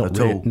you? Not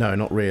all? No,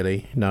 not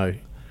really. No.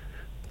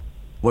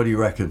 What do you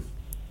reckon?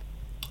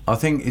 I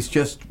think it's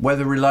just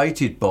weather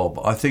related, Bob.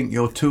 I think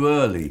you're too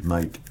early,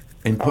 mate,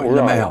 in putting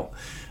them out.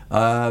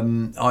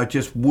 I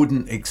just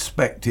wouldn't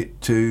expect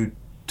it to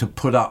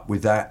put up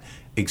with that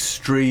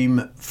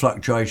extreme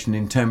fluctuation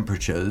in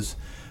temperatures,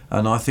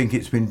 and I think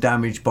it's been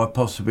damaged by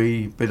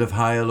possibly a bit of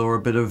hail or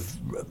a bit of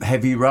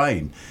heavy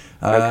rain.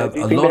 Do you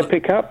think they'll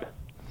pick up?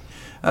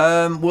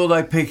 Will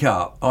they pick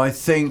up? I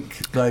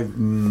think they...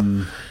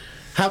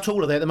 How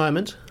tall are they at the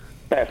moment?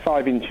 About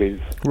 5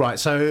 inches. Right,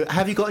 so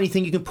have you got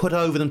anything you can put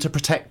over them to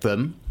protect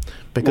them?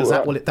 Because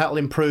that will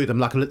improve them,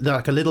 like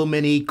a little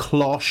mini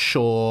cloche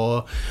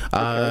or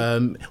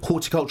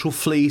horticultural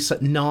fleece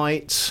at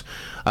night,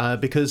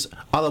 because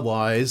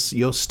otherwise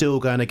you're still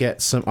going to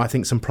get some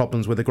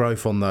problems with the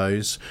growth on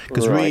those.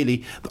 Because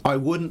really, I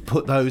wouldn't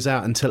put those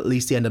out until at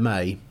least the end of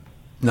May.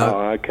 No.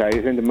 Oh, okay. At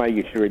the end of May,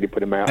 you should really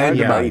put them out.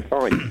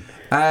 Fine.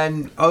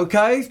 And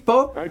okay,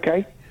 Bob.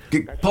 Okay.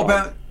 Pop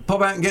out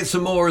and get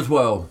some more as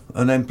well,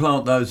 and then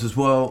plant those as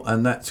well,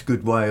 and that's a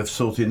good way of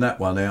sorting that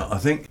one out, I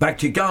think. Back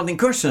to your gardening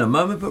question in a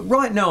moment, but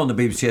right now on the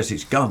BBC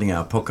Essex Gardening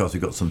Hour podcast,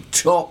 we've got some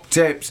top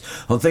tips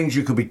on things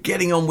you could be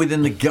getting on with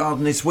in the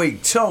garden this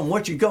week. Tom,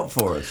 what you got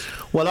for us?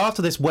 Well,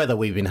 after this weather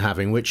we've been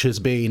having, which has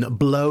been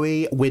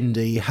blowy,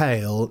 windy,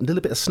 hail, a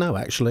little bit of snow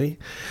actually,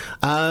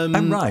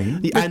 and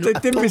rain. And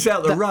didn't miss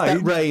out the rain.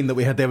 That rain that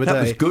we had the other day.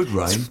 That was good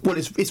rain.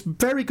 It's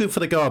very good for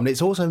the garden.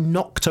 It's also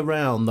knocked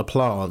around the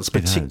plants,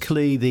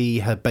 particularly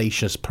the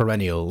herbaceous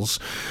perennials,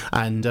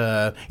 and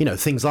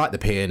things like the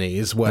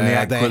peonies,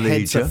 where their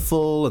heads are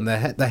full and the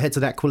heads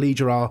of the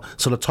aquilegia are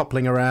sort of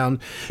toppling around.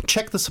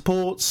 Check the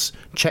supports,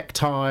 check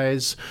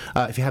ties.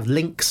 If you have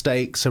link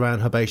stakes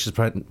around herbaceous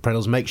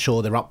perennials, make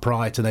sure they're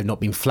upright and they've not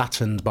been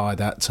flattened by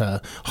that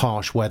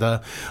harsh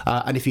weather.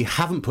 And if you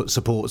haven't put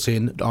supports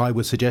in, I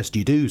would suggest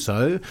you do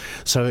so.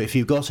 So if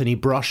you've got any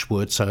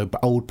brushwood, so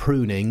old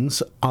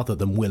prunings other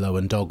than willow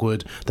and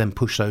dogwood, then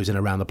push those in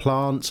around the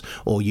plant,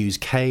 or use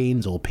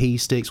canes or pea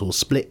sticks or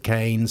split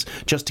canes,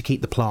 just just to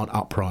keep the plant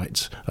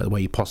upright the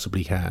way you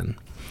possibly can.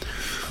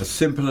 As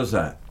simple as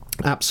that.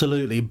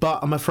 Absolutely,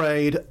 but I'm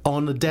afraid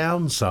on the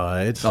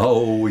downside...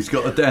 Oh, he's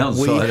got a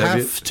downside, we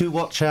have to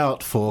watch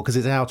out for, because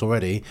it's out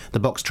already,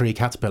 the box tree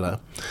caterpillar.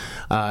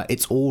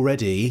 It's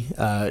already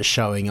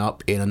showing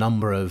up in a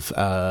number of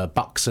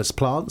Buxus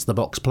plants, the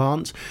box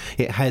plant.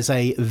 It has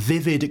a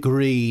vivid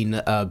green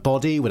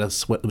body with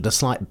a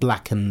slight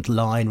blackened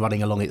line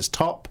running along its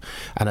top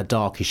and a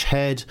darkish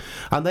head.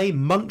 And they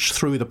munch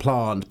through the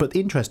plant, but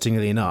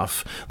interestingly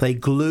enough, they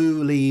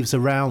glue leaves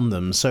around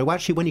them. So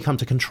actually, when you come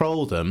to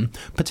control them,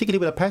 particularly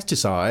with a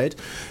pesticide,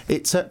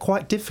 it's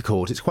quite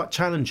difficult. It's quite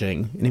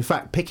challenging. And in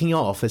fact, picking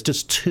off, there's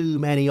just too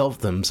many of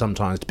them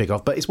sometimes to pick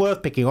off. But it's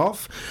worth picking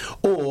off,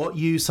 or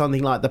use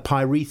something like the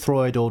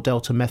pyrethroid or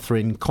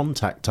deltamethrin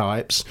contact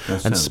types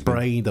and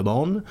spray them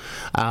on.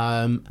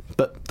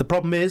 But the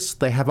problem is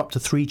they have up to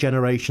 3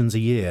 generations a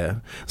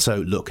year. So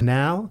look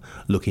now,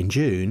 look in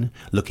June,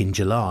 look in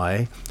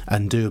July,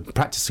 and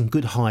practice some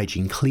good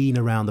hygiene, clean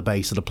around the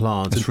base of the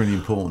plant. That's really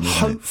important, isn't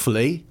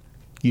hopefully,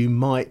 you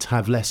might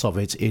have less of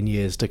it in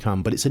years to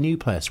come. But it's a new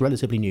pest,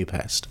 relatively new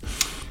pest.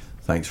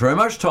 Thanks very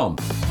much, Tom.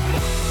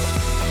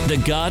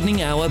 The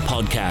Gardening Hour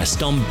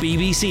podcast on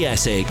BBC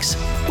Essex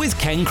with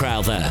Ken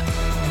Crowther.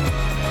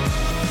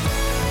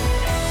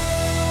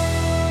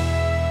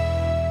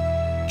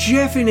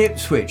 Jeff in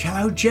Ipswich.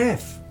 Hello,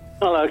 Jeff.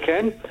 Hello,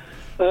 Ken.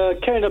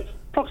 Ken,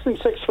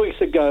 approximately 6 weeks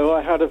ago,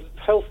 I had a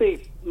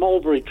healthy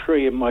mulberry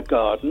tree in my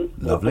garden.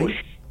 Lovely.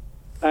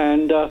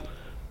 And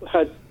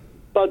had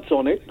buds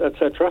on it,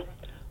 etc.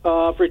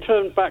 I've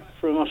returned back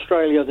from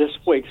Australia this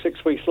week,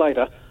 6 weeks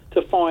later,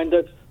 to find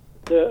that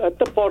at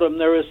the bottom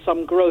there is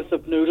some growth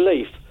of new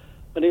leaf.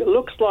 And it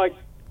looks like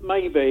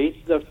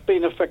maybe they've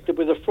been affected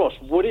with a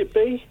frost. Would it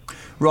be?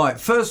 Right.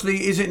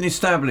 Firstly, is it an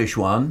established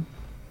one?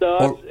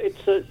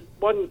 It's a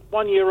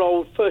 1 year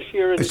old, first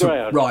year in the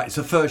ground. Right, it's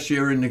a first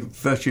year in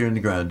the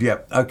ground.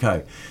 Yep.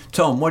 Okay.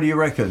 Tom, what do you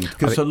reckon?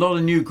 Because a lot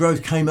of new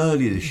growth came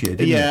earlier this year,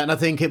 didn't it? Yeah, and I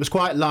think it was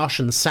quite lush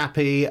and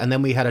sappy, and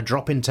then we had a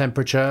drop in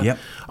temperature. Yep.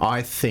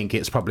 I think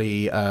it's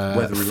probably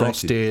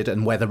frosted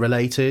and weather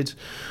related.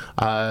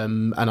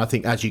 And I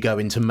think as you go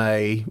into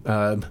May,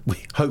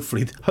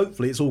 hopefully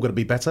it's all going to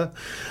be better.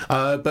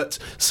 But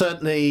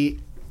certainly,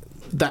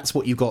 that's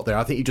what you've got there.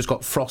 I think you just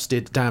got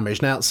frosted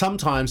damage. Now,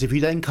 sometimes if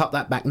you then cut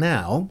that back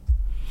now,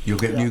 you'll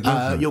get new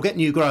growth. You'll get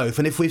new growth,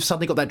 and if we've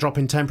suddenly got that drop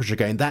in temperature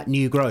again, that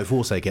new growth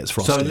also gets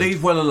frosted. So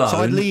leave well alone. So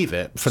I'd leave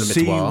it for a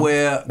little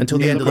while until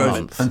the end of the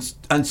month,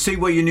 and see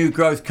where your new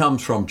growth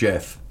comes from,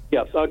 Jeff.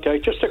 Yeah. Okay.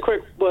 Just a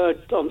quick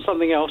word on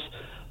something else.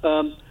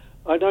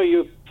 I know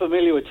you're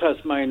familiar with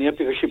Tasmania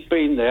because you've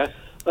been there.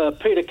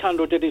 Peter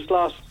Cundall did his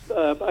last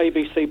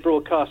ABC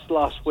broadcast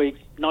last week.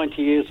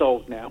 90 years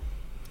old now.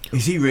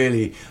 Is he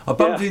really? I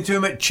bumped into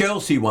him at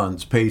Chelsea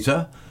once,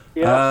 Peter.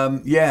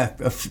 Yeah.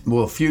 A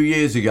few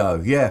years ago.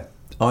 Yeah,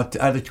 I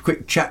had a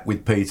quick chat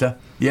with Peter.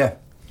 Yeah.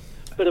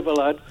 Bit of a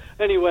lad.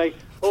 Anyway,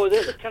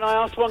 can I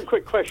ask one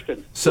quick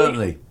question?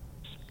 Certainly.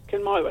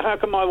 How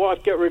can my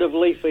wife get rid of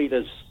leaf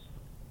eaters?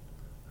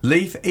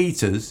 Leaf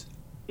eaters?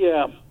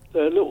 Yeah,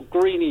 the little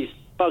greeny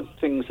bug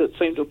things that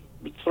seem to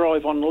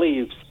thrive on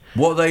leaves.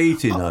 What are they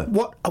eating, though?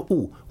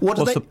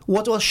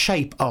 What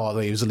shape are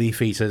these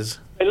leaf eaters?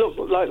 They look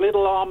like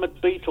little armoured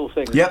beetle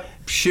things. Yep,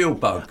 shield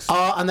bugs.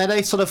 And are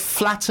they sort of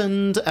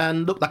flattened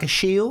and look like a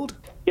shield?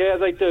 Yeah,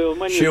 they do. And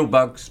when shield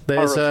bugs.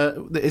 There's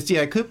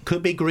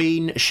could be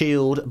green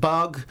shield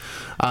bug.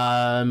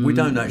 We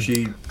don't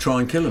actually try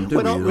and kill them, do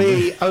we? We're not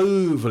really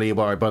overly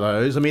worried by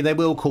those. I mean, they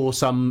will cause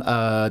some.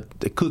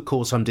 It could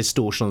cause some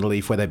distortion on the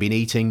leaf where they've been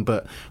eating,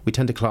 but we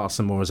tend to class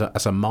them more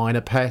as a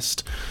minor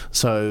pest.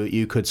 So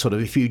you could sort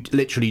of, if you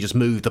literally just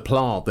move the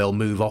plant, they'll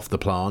move off the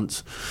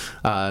plant.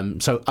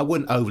 So I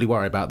wouldn't overly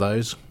worry about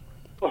those.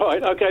 All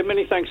right, okay,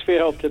 many thanks for your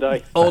help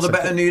today. All the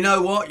better, and you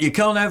know what? You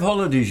can't have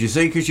holidays, you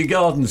see, because your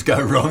gardens go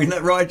wrong. Isn't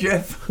that right,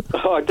 Jeff?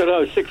 Oh, I don't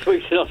know, 6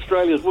 weeks in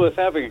Australia is worth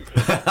having.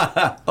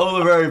 All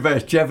the very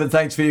best, Jeff, and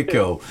thanks for your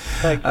call.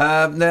 Thanks.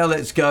 Now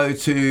let's go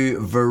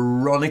to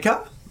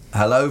Veronica.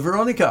 Hello,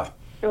 Veronica.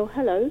 Oh,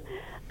 hello.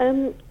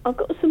 I've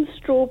got some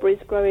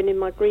strawberries growing in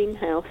my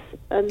greenhouse,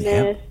 and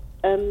they're...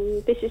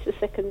 this is the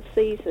second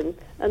season,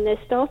 and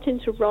they're starting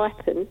to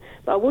ripen,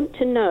 but I want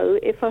to know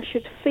if I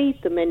should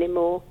feed them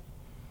anymore.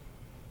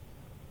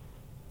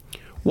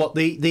 What,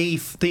 the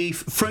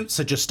fruits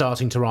are just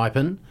starting to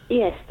ripen?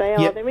 Yes, they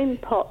are. Yep. They're in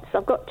pots.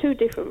 I've got 2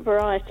 different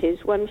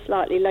varieties, one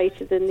slightly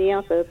later than the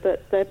other,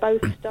 but they're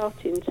both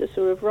starting to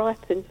sort of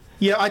ripen.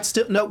 Yeah, I'd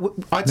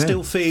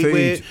still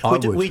feed.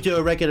 We do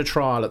a regular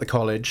trial at the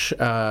college.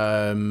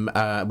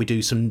 We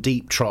do some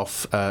deep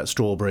trough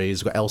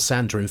strawberries. We've got El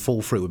Santa in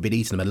full fruit. We've been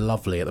eating them. They're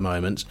lovely at the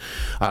moment.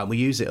 We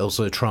use it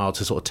also a trial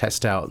to sort of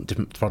test out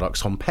different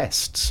products on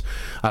pests.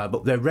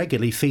 But they're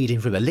regularly feeding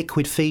through. They're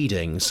liquid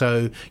feeding.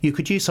 So you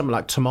could use something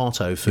like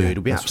tomato food. It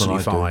would be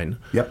absolutely fine.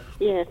 Yep.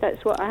 Yeah,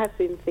 that's what I have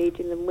been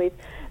feeding them with.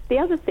 The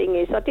other thing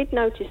is, I did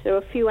notice there are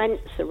a few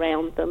ants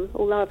around them,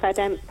 although I've had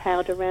ant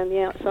powder around the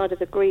outside of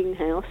the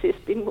greenhouse.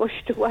 it's been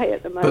washed away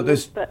at the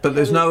moment. But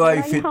there's no they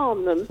aphid.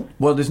 harm them.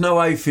 Well, there's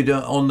no aphid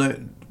on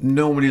the.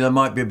 Normally there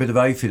might be a bit of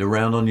aphid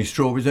around on your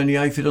strawberries. Any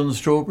aphid on the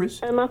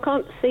strawberries? I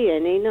can't see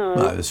any. No.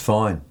 No, that's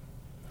fine.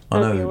 I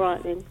know. You're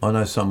right then. I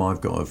know some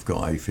I've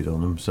got aphid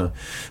on them, so.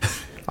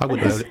 I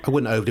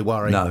wouldn't overly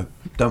worry. No,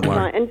 don't worry.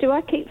 Right, and do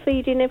I keep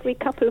feeding every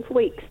couple of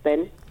weeks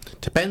then?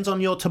 Depends on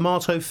your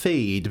tomato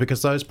feed,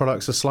 because those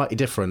products are slightly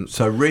different.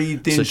 So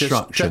read the instructions.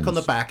 Just check on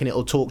the back and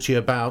it'll talk to you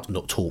about...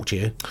 Not talk to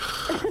you.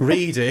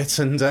 Read it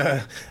and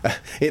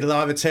it'll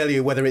either tell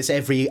you whether it's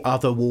every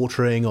other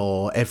watering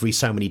or every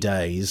so many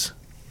days.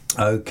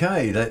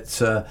 Okay,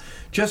 let's I'm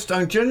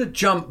going to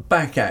jump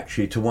back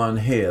actually to one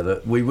here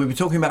that we were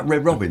talking about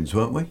red robins,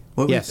 weren't we?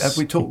 Yes. Have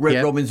we talked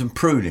red robins and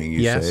pruning,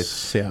 you said?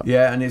 Yes, yeah.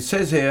 Yeah, and it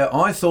says here,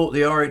 I thought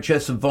the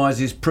RHS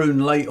advises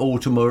prune late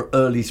autumn or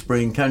early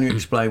spring. Can you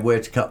explain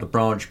where to cut the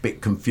branch?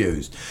 Bit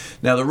confused.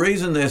 Now, the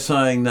reason they're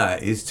saying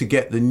that is to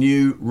get the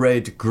new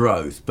red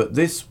growth. But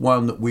this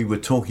one that we were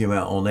talking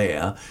about on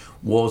air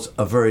was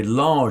a very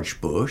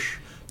large bush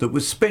that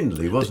was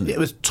spindly, wasn't it? It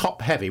was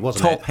top heavy,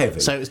 wasn't it? Top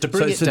heavy. So it's to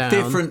bring it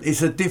down.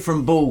 It's a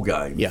different ball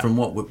game from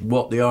what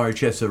the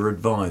RHS are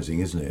advising,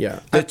 isn't it?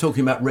 Yeah. They're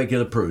talking about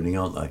regular pruning,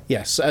 aren't they?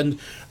 Yes,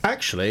 and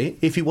actually,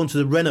 if you wanted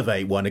to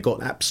renovate one, it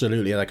got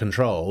absolutely out of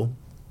control.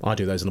 I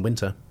do those in the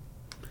winter.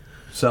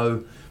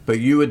 So, but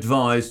you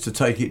advise to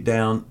take it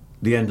down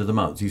the end of the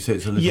month. You said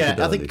it's a little bit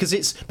early. I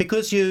think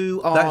because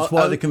you are. That's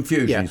why the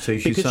confusion. Yeah, you see,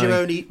 she's because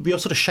saying, you're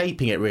sort of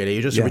shaping it really.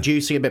 You're just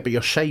reducing a bit, but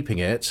you're shaping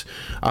it.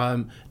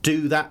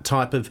 Do that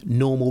type of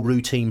normal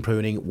routine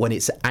pruning when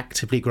it's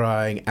actively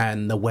growing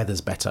and the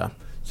weather's better.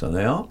 So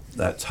they are.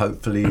 That's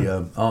hopefully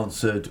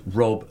answered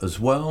Rob as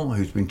well,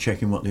 who's been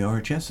checking what the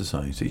RHS are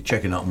saying. So he's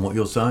checking up on what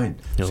you're saying,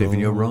 see if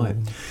you're right.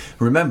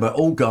 Remember,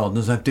 all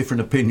gardeners have different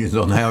opinions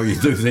on how you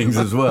do things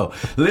as well.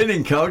 Lynn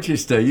in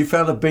Colchester, you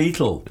found a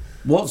beetle.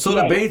 What sort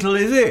of beetle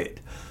is it?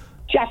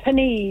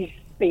 Japanese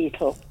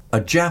beetle. A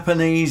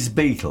Japanese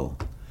beetle?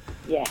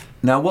 Yeah.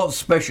 Now, what's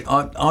special?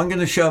 I'm going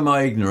to show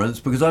my ignorance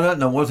because I don't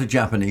know what a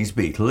Japanese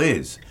beetle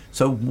is.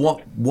 So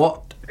what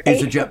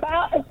is it's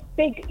about as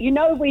big... You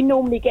know, we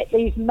normally get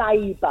these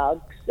May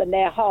bugs and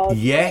they're hard.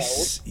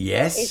 Yes.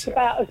 It's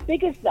about as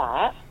big as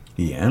that.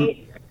 Yeah.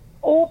 It's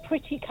all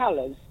pretty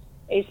colours.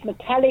 It's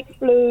metallic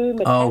blue,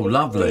 metallic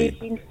lovely.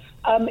 green.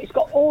 It's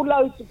got all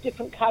loads of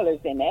different colours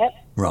in it.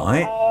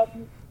 Right.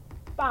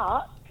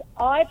 But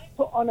I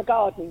put on a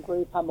gardening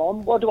group I'm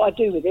on. What do I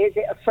do with it? Is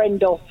it a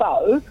friend or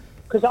foe?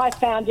 Because I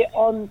found it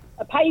on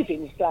a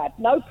paving slab.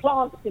 No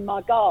plants in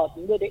my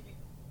garden that it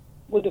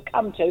would have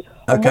come to.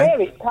 And where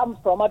it's come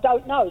from, I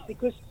don't know,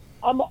 because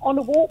I'm on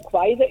a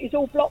walkway that is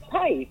all block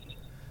paved.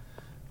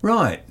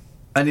 Right.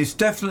 And it's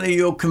definitely,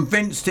 you're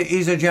convinced it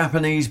is a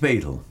Japanese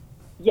beetle?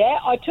 Yeah,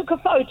 I took a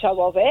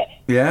photo of it.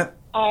 Yeah.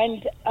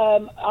 And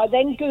I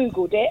then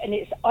Googled it, and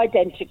it's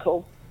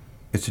identical.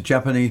 It's a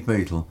Japanese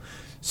beetle.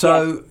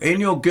 So,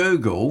 in your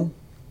Google,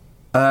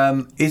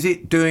 is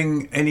it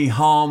doing any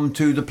harm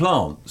to the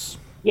plants?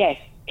 Yes,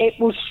 it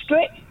will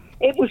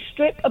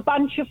strip a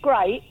bunch of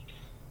grapes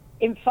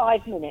in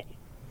 5 minutes.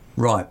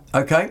 Right.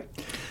 Okay.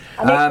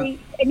 And it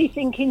eats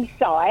anything in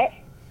sight.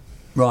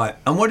 Right.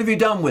 And what have you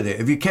done with it?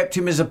 Have you kept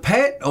him as a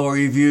pet, or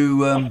have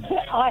you?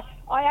 I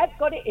have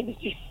got it in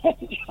a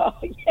jar.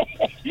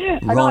 Yeah.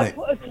 And Right. I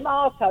put a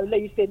tomato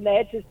leaf in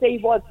there to see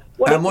what.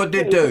 And what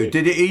did it do?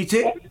 Did it eat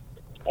it?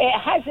 It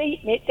has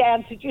eaten it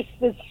down to just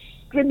the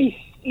strimmy,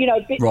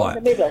 bit Right.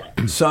 in the middle.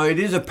 So it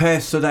is a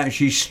pest that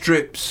actually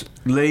strips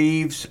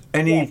leaves.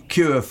 Any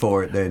cure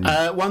for it then?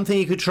 One thing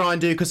you could try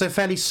and do, because they're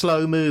fairly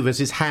slow movers,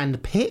 is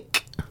hand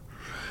pick.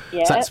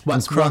 Yeah. So that's one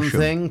crush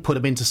them. thing. Put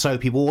them into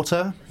soapy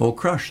water. Or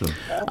crush them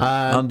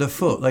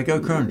underfoot. They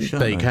go crunch, don't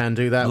they? They can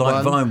do that.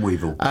 Like one. vine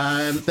weevil.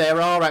 There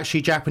are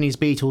actually Japanese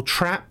beetle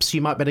traps you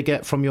might better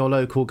get from your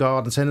local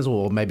garden centres,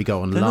 or maybe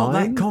go online. They're not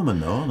that common,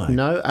 though, are they?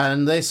 No,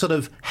 and they sort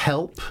of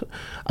help.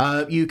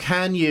 You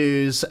can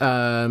use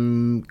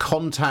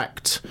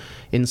contact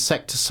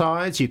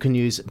insecticides. You can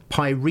use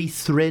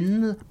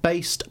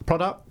pyrethrin-based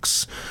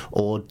products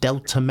or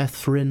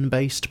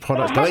deltamethrin-based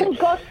products. I haven't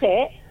got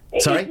it.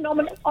 It Sorry? is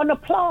on a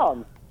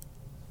plant.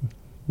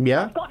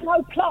 Yeah. I've got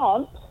no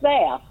plants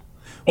there.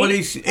 Well,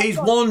 he's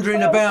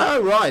wandering about.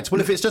 Oh, right.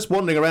 Well, if it's just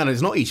wandering around and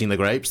it's not eating the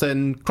grapes,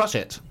 then crush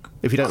it.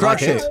 If you don't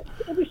Crush like it.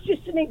 It was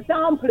just an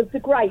example of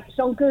the grapes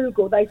on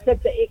Google. They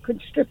said that it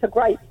could strip a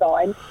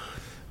grapevine.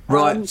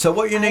 Right. So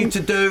what you need to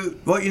do,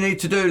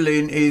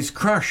 Lynn, is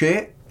crush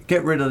it.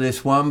 Get rid of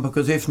this one,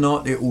 because if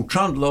not, it will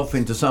trundle off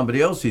into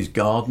somebody else's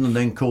garden and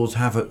then cause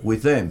havoc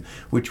with them,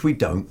 which we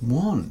don't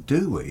want,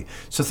 do we?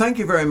 So thank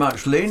you very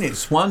much, Lynn.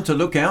 It's one to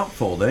look out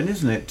for then,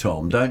 isn't it,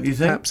 Tom? Don't you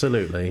think?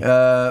 Absolutely.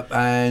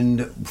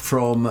 And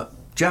from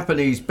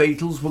Japanese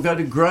beetles, we'll go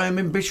to Graham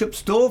in Bishop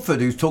Stortford,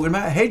 who's talking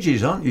about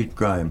hedges, aren't you,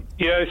 Graham?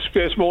 Yes,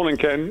 morning,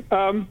 Ken.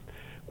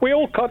 We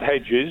all cut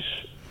hedges.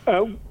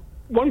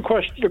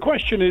 The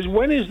question is,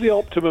 when is the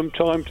optimum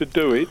time to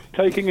do it,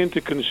 taking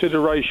into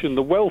consideration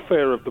the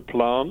welfare of the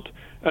plant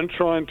and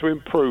trying to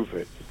improve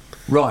it?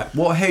 Right.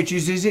 What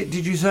hedges is it,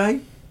 did you say?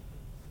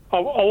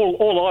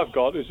 All I've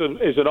got is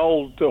an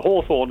old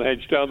hawthorn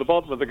hedge down the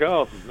bottom of the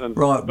garden.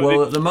 Right,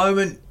 well, at the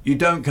moment, you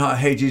don't cut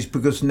hedges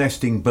because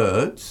nesting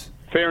birds.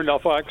 Fair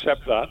enough, I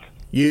accept that.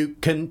 You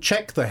can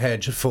check the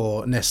hedge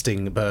for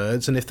nesting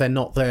birds, and if they're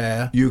not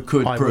there, you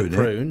could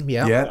prune.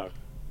 Yeah. No.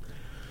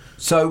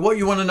 So what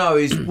you want to know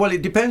is, well,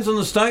 it depends on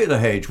the state of the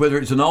hedge, whether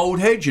it's an old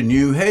hedge, a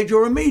new hedge,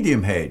 or a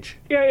medium hedge.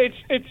 Yeah,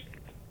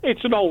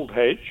 it's an old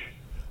hedge.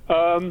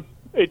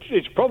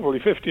 It's probably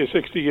 50 or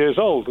 60 years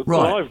old.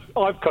 Right.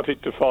 I've cut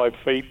it to 5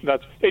 feet. And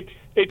that's it.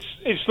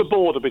 It's the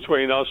border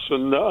between us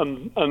and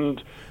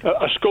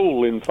a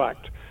school, in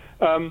fact.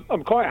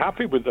 I'm quite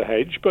happy with the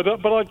hedge, but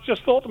I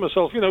just thought to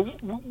myself,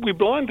 we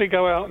blindly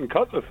go out and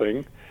cut the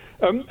thing.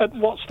 At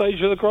what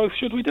stage of the growth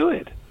should we do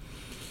it?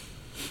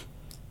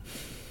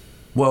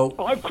 Well,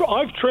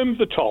 I've trimmed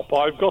the top.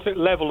 I've got it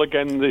level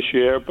again this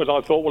year, but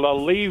I thought, well,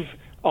 I'll leave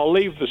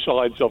the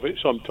sides of it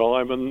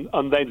sometime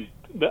and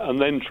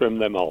then trim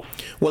them off.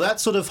 Well,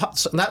 that sort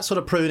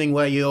of pruning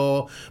where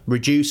you're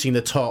reducing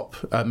the top,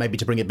 maybe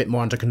to bring it a bit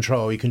more under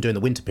control, you can do in the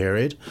winter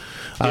period.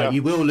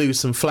 You will lose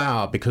some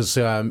flower because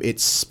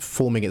it's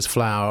forming its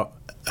flower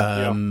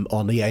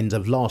on the end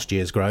of last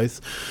year's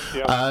growth.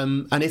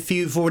 And if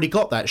you've already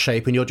got that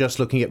shape and you're just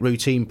looking at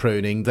routine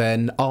pruning,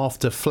 then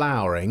after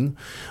flowering,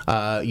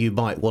 you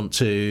might want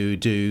to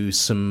do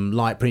some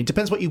light pruning.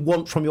 Depends what you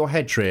want from your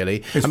hedge,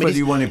 really. It's whether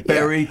you want it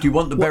berry. Do you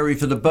want the berry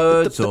for the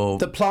birds?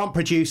 The plant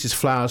produces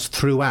flowers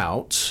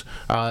throughout.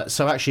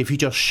 So actually, if you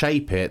just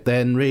shape it,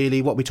 then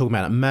really what we're talking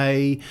about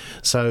May.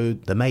 So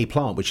the May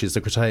plant, which is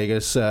the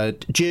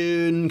Crataegus,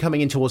 June,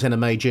 coming in towards the end of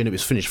May, June, it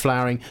was finished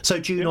flowering. So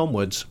June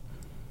onwards.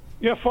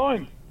 Yeah,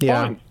 fine.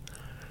 Yeah. Fine.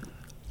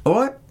 All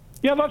right.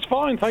 Yeah, that's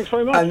fine. Thanks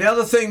very much. And the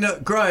other thing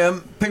that,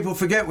 Graham, people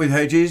forget with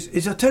hedges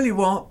is, I tell you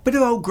what, bit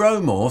of old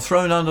Growmore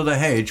thrown under the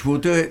hedge will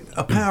do it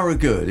a power of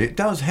good. It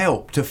does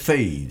help to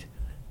feed.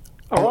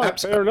 All right,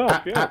 fair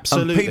enough. Yeah.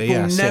 Absolutely.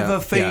 And people never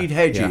feed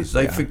hedges.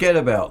 They forget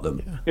about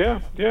them. Yeah.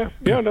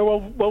 No,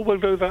 well, we'll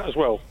do that as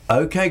well.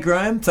 OK,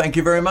 Graham, thank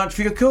you very much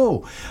for your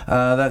call.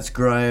 That's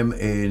Graham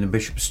in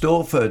Bishop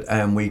Stortford,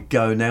 and we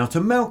go now to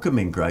Malcolm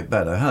in Great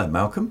Baddow. Hello,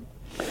 Malcolm.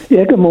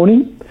 Yeah, good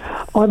morning.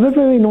 I have a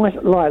very nice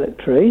lilac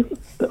tree.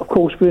 Of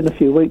course, within a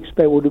few weeks,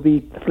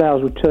 the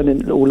flowers would turn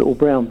into little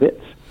brown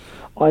bits.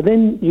 I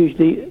then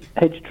usually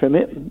hedge trim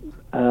it,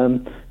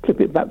 clip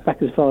it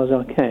back as far as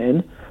I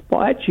can, but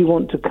I actually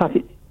want to cut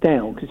it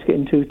down because it's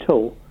getting too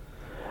tall.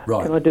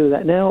 Right. Can I do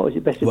that now, or is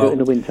it best to do it in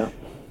the winter?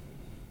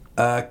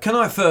 Can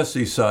I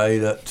firstly say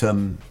that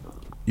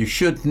you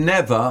should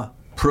never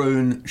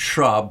prune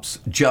shrubs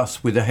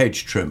just with a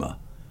hedge trimmer?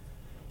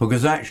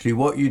 Because actually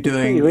what you're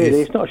doing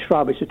it's not a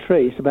shrub, it's a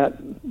tree. It's about...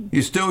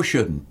 You still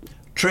shouldn't.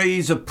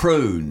 Trees are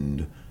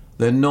pruned.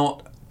 They're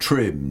not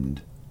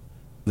trimmed.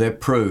 They're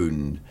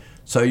pruned.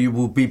 So you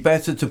will be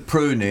better to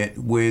prune it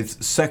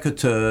with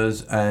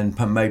secateurs and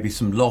maybe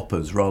some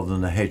loppers rather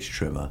than a hedge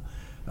trimmer.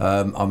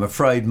 I'm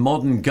afraid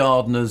modern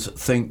gardeners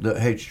think that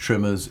hedge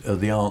trimmers are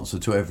the answer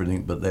to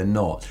everything, but they're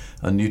not.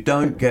 And you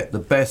don't get the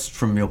best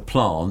from your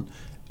plant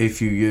if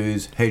you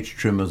use hedge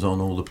trimmers on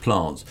all the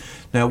plants.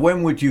 Now,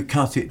 when would you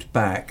cut it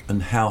back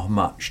and how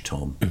much,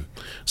 Tom?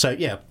 So,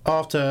 yeah,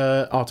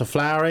 after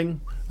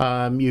flowering,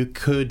 you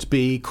could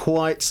be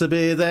quite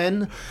severe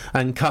then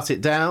and cut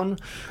it down.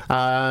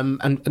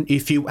 And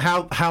if you,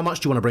 how much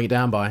do you want to bring it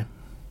down by?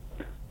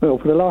 Well,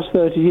 for the last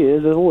 30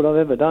 years, all I've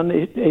ever done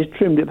is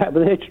trimmed it back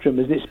with hedge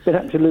trimmers. It's been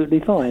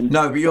absolutely fine.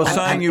 No, but you're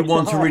saying you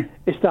want to...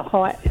 It's the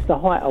height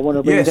I want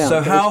to bring down. Yes,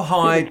 so how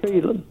high...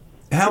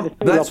 Get the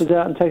tree loppers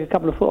out and take a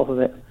couple of foot off of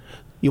it.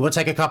 You want to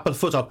take a couple of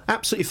foot off?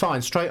 Absolutely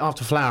fine. Straight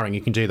after flowering,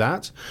 you can do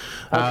that.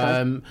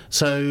 Okay.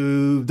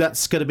 So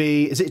that's going to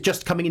be... Is it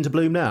just coming into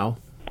bloom now?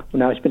 Well,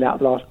 no, it's been out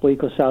last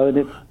week or so,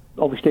 and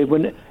obviously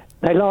when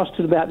they last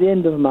till about the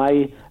end of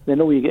May,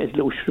 then all you get is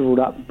little shriveled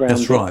up brown.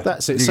 That's right.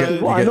 That's it.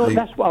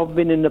 That's what I've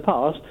been in the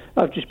past.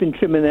 I've just been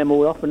trimming them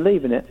all off and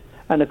leaving it.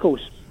 And of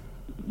course,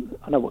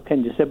 I know what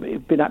Ken just said, but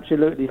it's been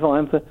absolutely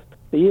fine for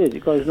years. It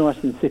grows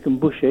nice and thick and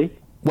bushy.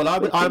 Well, I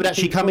would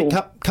actually come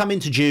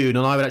into June,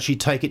 and I would actually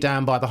take it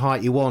down by the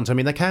height you want. I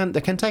mean, they can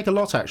take a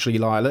lot actually,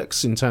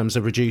 lilacs, in terms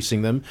of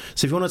reducing them.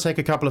 So if you want to take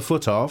a couple of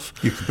foot off,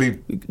 you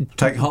could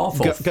take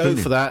half off. Go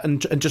for that,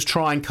 and just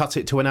try and cut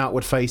it to an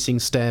outward-facing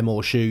stem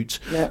or shoot,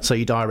 so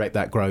you direct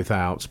that growth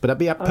out. But that'd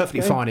be perfectly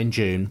fine in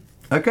June.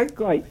 Okay.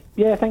 Great.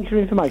 Yeah, thanks for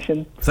your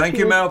information. Thank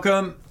you,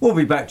 Malcolm. We'll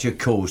be back to your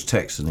calls,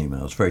 texts and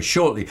emails very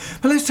shortly.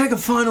 But let's take a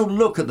final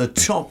look at the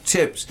top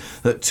tips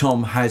that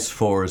Tom has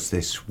for us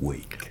this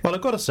week. Well,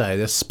 I've got to say,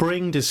 the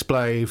spring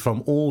display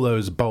from all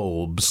those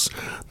bulbs,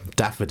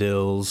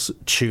 daffodils,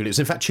 tulips.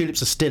 In fact,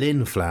 tulips are still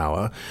in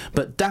flower,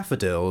 but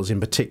daffodils in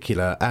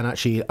particular, and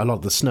actually a lot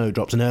of the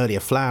snowdrops and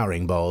earlier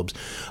flowering bulbs,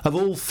 have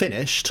all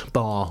finished,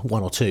 bar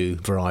one or two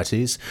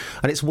varieties.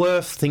 And it's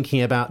worth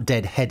thinking about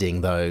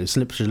deadheading those,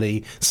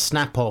 literally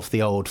snap off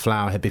the old flowers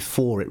flower head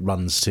before it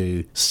runs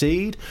to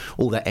seed.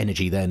 All that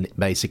energy then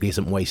basically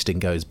isn't wasted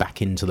and goes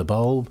back into the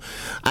bulb.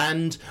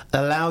 And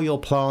allow your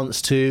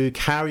plants to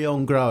carry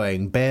on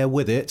growing. Bear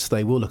with it.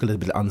 They will look a little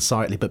bit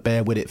unsightly, but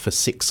bear with it for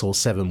 6 or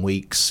 7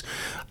 weeks.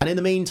 And in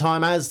the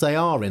meantime, as they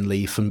are in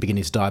leaf and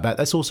beginning to die back,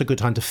 that's also a good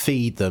time to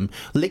feed them.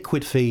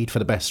 Liquid feed for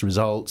the best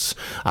results.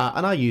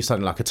 And I use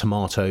something like a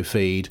tomato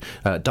feed,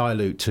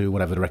 dilute to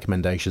whatever the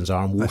recommendations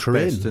are, and water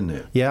That's best, in.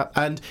 isn't it? Yeah,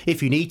 and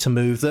if you need to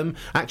move them,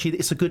 actually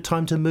it's a good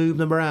time to move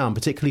them around,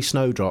 particularly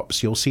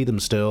snowdrops. You'll see them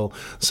still.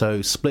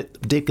 So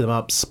dig them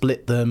up,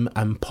 split them,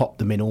 and pop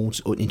them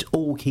into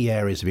all key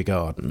areas of your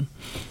garden.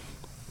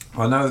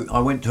 I know I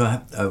went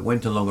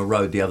along a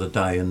road the other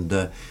day, and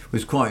it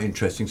was quite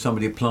interesting.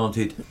 Somebody had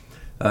planted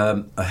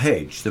a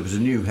hedge. There was a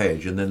new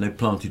hedge, and then they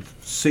planted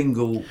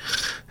single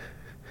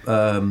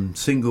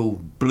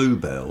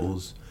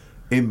bluebells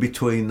in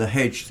between the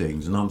hedge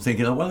things, and I'm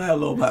thinking, oh, well, how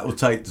long that will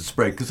take to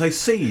spread, because they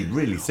seed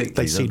really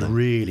thickly. They seed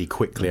really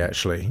quickly,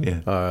 actually. Yeah.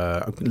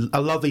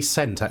 A lovely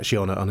scent, actually,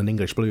 on an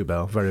English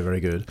bluebell. Very, very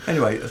good.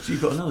 Anyway, so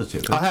you've got another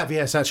tip. I have,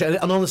 yes, actually,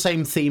 and on the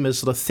same theme as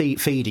sort of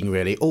feeding,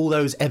 really. All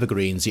those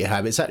evergreens you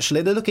have, it's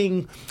actually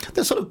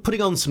they're sort of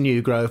putting on some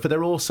new growth, but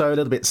they're also a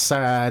little bit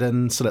sad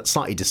and sort of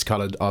slightly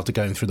discoloured after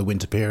going through the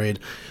winter period.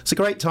 It's a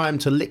great time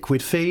to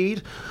liquid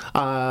feed.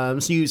 I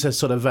use a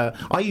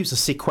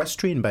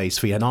sequestrian-based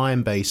feed, an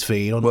iron-based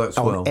feed.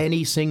 On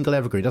any single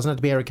evergreen. It doesn't have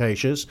to be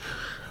ericaceous.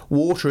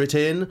 Water it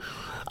in,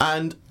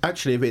 and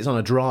actually if it's on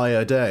a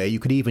drier day, you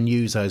could even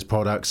use those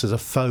products as a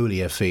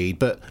foliar feed.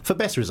 But for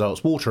best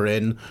results, water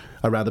in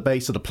around the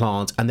base of the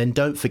plant, and then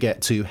don't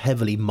forget to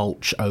heavily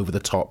mulch over the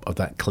top of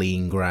that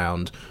clean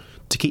ground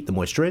to keep the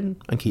moisture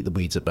in and keep the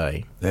weeds at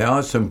bay. There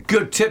are some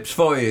good tips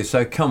for you,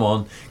 so come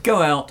on,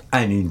 go out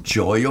and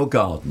enjoy your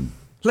garden.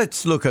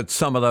 Let's look at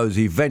some of those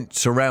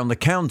events around the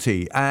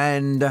county,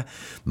 and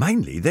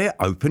mainly they're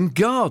open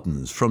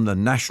gardens from the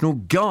National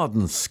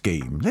Garden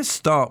Scheme. Let's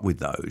start with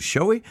those,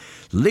 shall we?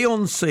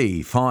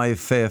 Leigh-on-Sea, 5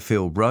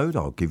 Fairfield Road.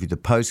 I'll give you the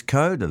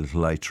postcode a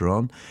little later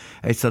on.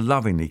 It's a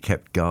lovingly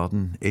kept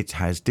garden. It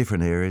has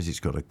different areas. It's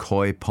got a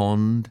koi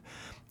pond,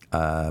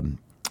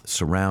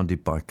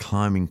 surrounded by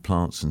climbing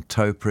plants and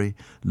topiary,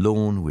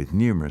 lawn with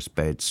numerous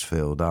beds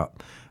filled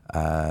up,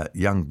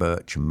 young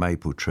birch and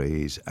maple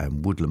trees,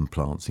 and woodland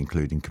plants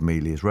including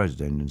camellias,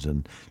 rhododendrons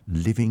and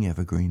living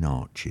evergreen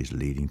arches,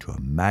 leading to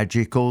a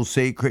magical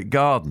secret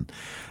garden.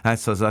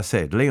 That's, as I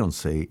said,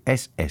 Leigh-on-Sea,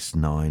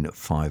 SS9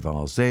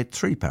 5RZ,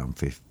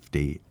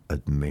 £3.50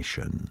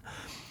 admission.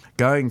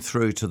 Going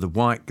through to the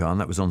White Garden,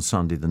 that was on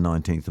Sunday the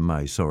 19th of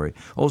May,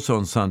 also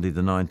on Sunday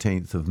the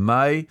 19th of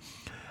May,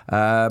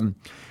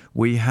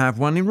 we have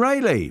one in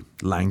Rayleigh,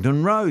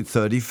 Langdon Road,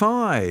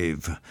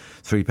 35,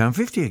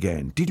 £3.50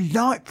 again.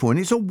 Delightful, and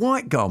it's a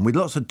white garden with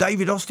lots of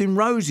David Austin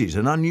roses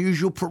and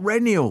unusual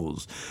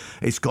perennials.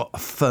 It's got a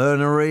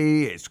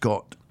fernery,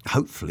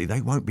 hopefully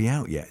they won't be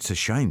out yet. It's a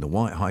shame, the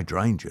white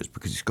hydrangeas,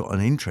 because it's got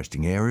an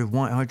interesting area of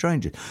white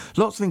hydrangeas.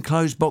 Lots of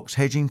enclosed box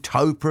hedging,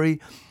 topiary,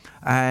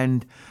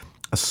 and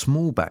a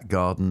small back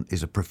garden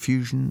is a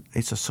profusion.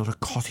 It's a sort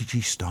of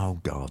cottagey style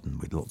garden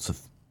with lots of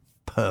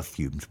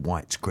perfumes,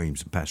 whites,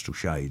 creams and pastel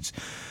shades,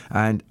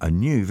 and a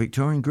new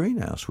Victorian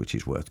greenhouse, which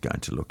is worth going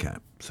to look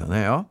at. So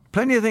there are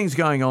plenty of things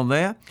going on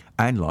there,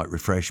 and light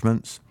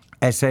refreshments.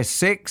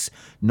 SS6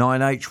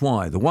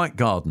 9HY, the White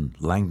Garden,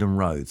 Langdon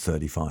Road,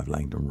 35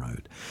 Langdon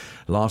Road.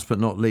 Last but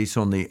not least,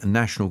 on the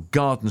National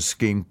Garden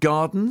Scheme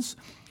gardens,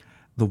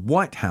 the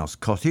White House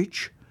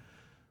Cottage.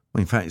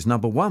 Well, in fact, it's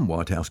number 1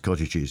 White House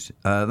Cottages.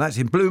 That's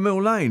in Blue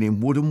Mill Lane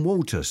in Wood and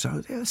Water,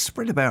 so they're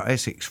spread about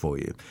Essex for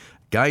you.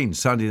 Again,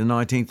 Sunday the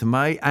 19th of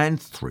May, and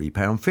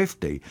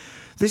 £3.50.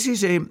 This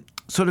is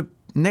sort of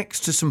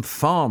next to some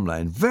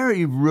farmland,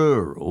 very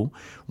rural,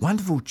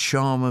 wonderful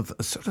charm of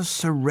a sort of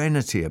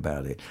serenity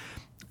about it.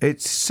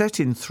 It's set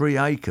in 3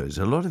 acres.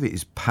 A lot of it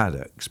is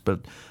paddocks,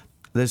 but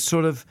there's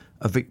sort of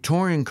a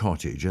Victorian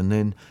cottage and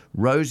then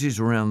roses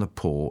around the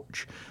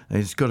porch. And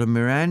it's got a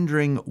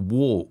meandering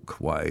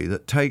walkway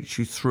that takes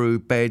you through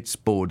beds,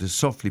 borders,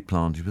 softly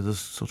planted with a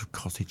sort of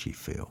cottagey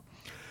feel.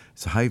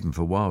 It's a haven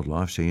for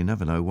wildlife, so you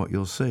never know what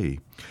you'll see.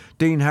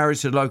 Dean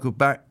Harris, a local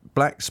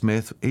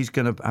blacksmith, he's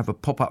going to have a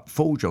pop-up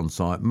forge on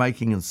site,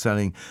 making and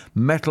selling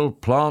metal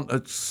plant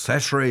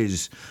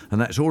accessories.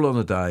 And that's all on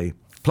the day.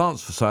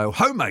 Plants for sale,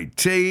 homemade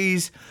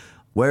teas.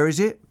 Where is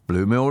it?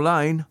 Blue Mill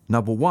Lane,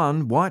 number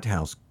 1, White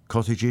House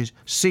Cottages,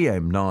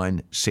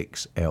 CM9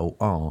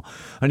 6LR.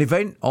 An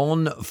event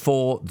on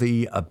for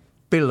the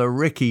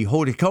Billericay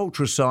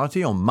Horticultural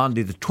Society on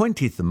Monday the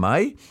 20th of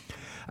May.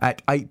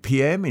 At 8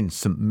 p.m. in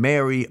St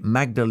Mary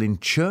Magdalene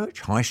Church,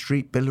 High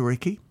Street,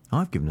 Billericay.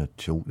 I've given a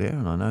talk there,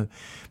 and I know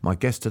my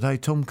guest today,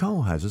 Tom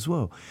Cole, has as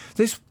well.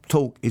 This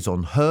talk is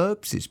on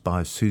herbs. It's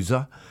by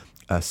Suza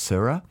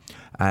Syrah.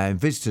 And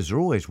visitors are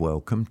always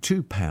welcome.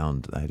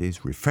 £2, that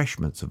is,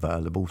 refreshments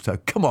available. So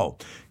come on,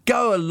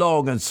 go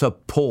along and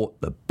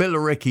support the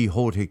Billericay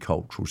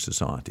Horticultural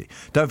Society.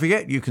 Don't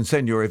forget, you can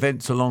send your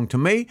events along to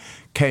me,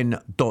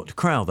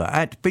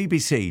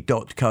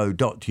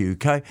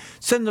 ken.crowther@bbc.co.uk.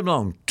 Send them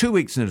along 2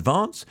 weeks in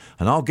advance,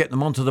 and I'll get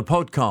them onto the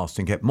podcast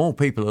and get more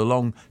people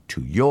along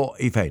to your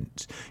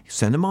events.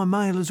 Send them my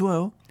mail as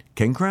well.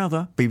 Ken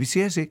Crowther,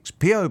 BBC Essex,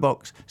 P.O.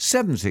 Box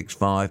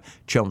 765,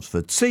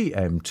 Chelmsford,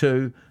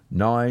 CM2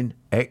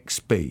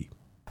 9XB.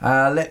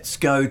 Let's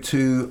go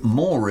to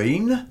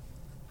Maureen.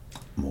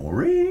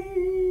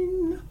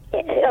 Maureen?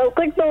 Oh,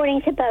 good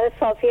morning to both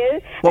of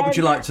you. What would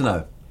you like to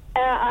know?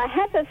 I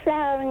have a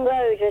flowering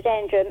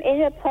rhododendron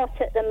in a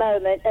pot at the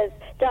moment of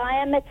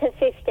diameter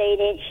 15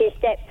 inches,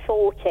 depth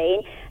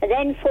 14, and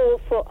then 4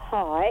 foot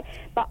high.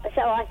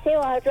 So I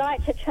feel I'd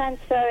like to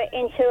transfer it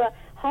into a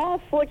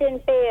half wooden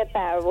beer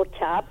barrel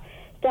tub,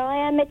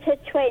 diameter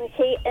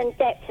 20 and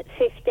depth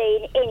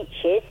 15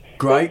 inches.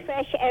 Great. With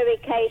fresh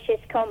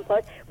ericaceous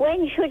compost.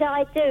 When should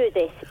I do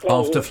this, please?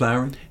 After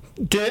flowering?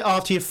 Do it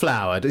after you've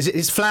flowered.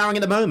 Is flowering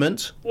at the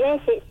moment?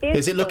 Yes, it's beautiful.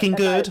 Is it looking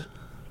good?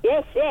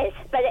 Yes,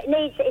 but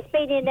it's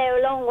been in there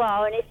a long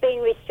while and it's been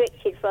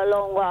restricted for a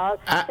long while.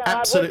 So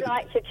absolutely. I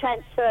would like to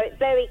transfer it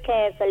very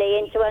carefully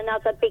into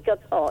another bigger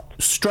pot.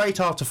 Straight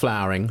after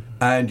flowering.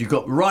 And you've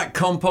got the right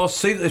compost.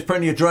 See that there's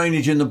plenty of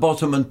drainage in the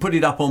bottom and put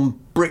it up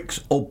on bricks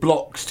or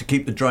blocks to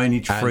keep the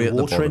drainage free at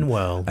the bottom. And water in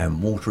well.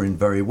 And water in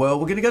very well.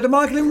 We're going to go to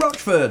Michael in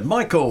Rochford.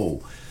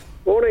 Michael.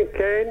 Morning,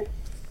 Ken.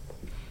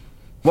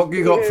 What have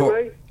you got for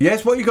me?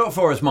 Yes, what you got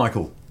for us,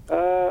 Michael?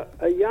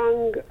 A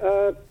young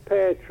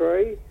pear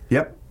tree.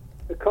 Yep.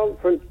 A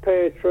conference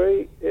pear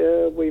tree.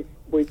 We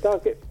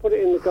dug it, put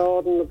it in the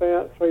garden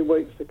about 3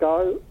 weeks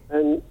ago,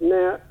 and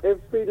now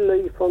every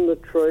leaf on the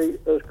tree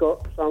has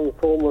got some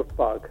form of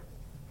bug.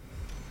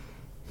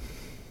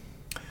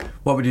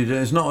 What would you do?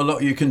 There's not a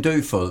lot you can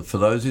do for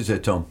those, is there,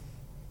 Tom?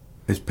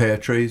 Is pear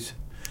trees?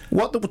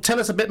 Tell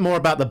us a bit more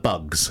about the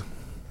bugs.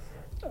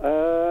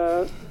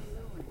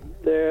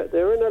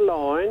 They're in a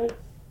line,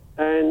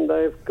 and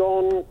they've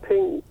gone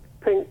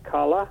pink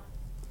colour.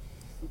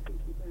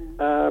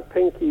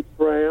 Pinky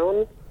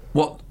brown.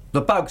 What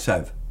the bugs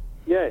have?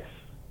 Yes.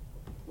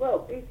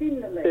 Well, it's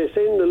in the leaf. It's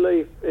in the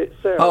leaf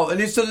itself. Oh,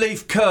 and is the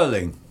leaf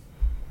curling?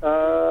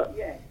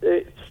 Yes.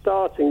 It's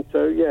starting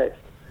to, yes.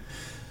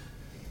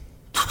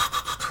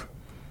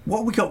 What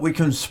have we got we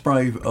can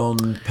spray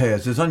on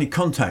pears? There's only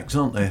contacts,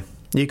 aren't there?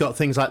 You've got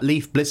things like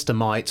leaf blister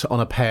mite on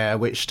a pear,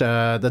 which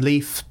the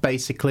leaf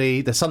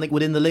basically, there's something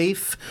within the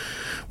leaf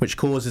which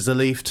causes the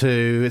leaf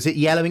to, is it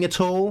yellowing at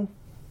all?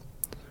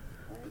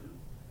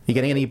 You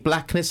getting any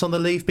blackness on the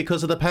leaf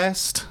because of the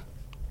pest?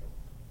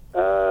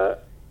 The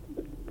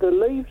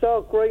leaves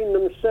are green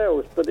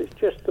themselves, but it's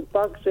just the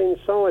bugs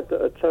inside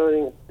that are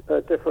turning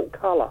a different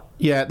colour.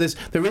 Yeah,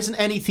 there isn't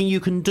anything you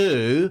can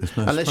do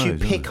unless you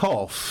pick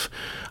off,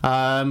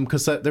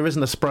 because there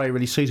isn't a spray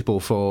really suitable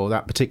for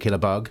that particular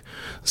bug.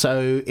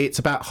 So it's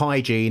about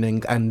hygiene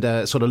and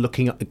sort of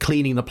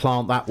cleaning the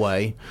plant that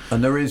way.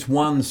 And there is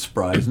one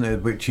spray, isn't there,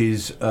 which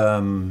is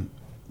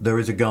there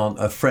is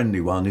a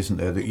friendly one, isn't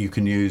there, that you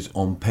can use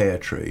on pear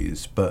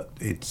trees, but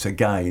it's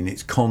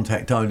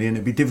contact only, and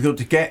it'd be difficult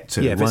to get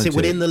to. Yeah, if it's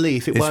within the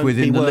leaf, it won't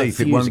be worth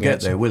it won't using get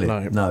there, will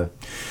it? No.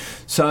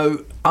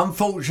 So,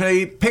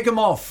 unfortunately, pick them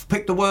off.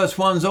 Pick the worst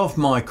ones off,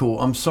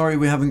 Michael. I'm sorry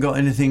we haven't got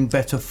anything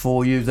better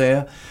for you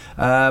there.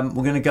 We're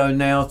going to go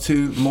now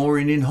to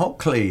Maureen in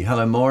Hockley.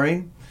 Hello,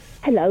 Maureen.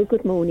 Hello,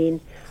 good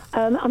morning.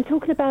 I'm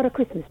talking about a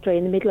Christmas tree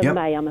in the middle of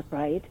May, I'm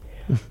afraid.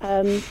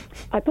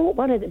 I bought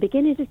one at the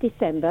beginning of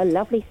December,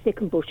 lovely, thick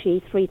and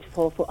bushy, 3 to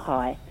 4 foot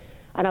high.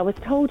 And I was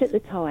told at the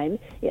time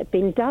it had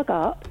been dug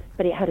up,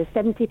 but it had a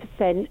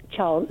 70%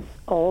 chance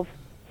of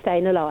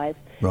staying alive.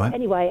 Right.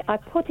 Anyway, I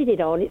potted it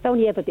on. It's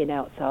only ever been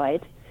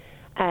outside.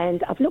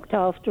 And I've looked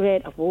after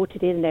it. I've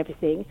watered it and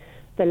everything.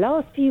 The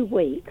last few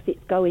weeks,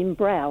 it's going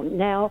brown.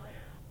 Now,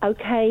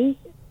 okay,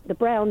 the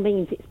brown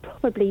means it's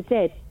probably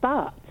dead,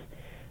 but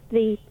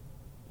the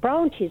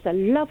branches are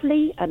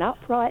lovely and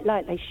upright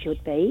like they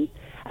should be.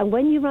 And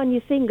when you run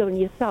your finger and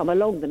your thumb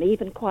along them,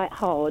 even quite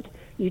hard,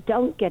 you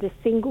don't get a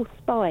single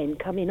spine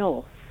coming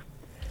off.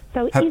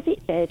 So is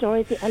it dead or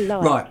is it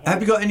alive? Right.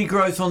 Have you got any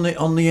growth on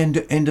the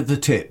end of the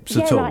tips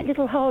at all? Yeah, like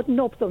little hard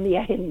knobs on the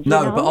end. No,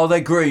 you know? but are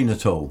they green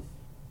at all?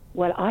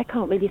 Well, I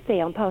can't really see.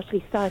 I'm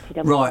partially sighted,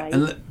 I'm Right,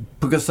 afraid. and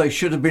because they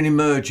should have been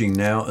emerging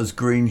now as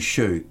green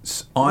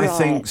shoots. I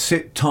think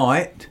sit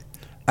tight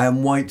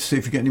and wait to see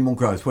if you get any more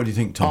growth. What do you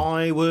think, Tom?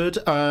 I would,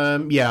 I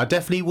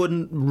definitely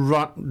wouldn't do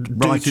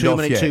Write it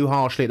off yet. too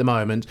harshly at the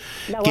moment.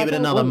 No, Give I it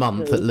don't another want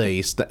month to. at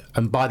least,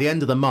 and by the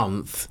end of the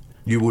month,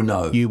 you will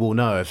know. You will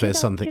know if there's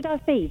something. Should I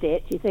feed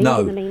it, do you think,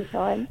 No. in the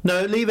meantime?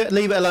 No, leave it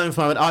alone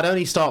for a moment. I'd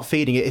only start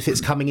feeding it if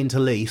it's coming into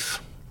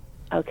leaf.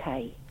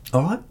 Okay.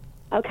 All right.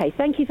 Okay,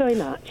 thank you very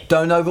much.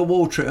 Don't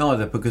overwater it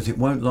either, because it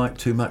won't like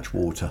too much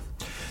water.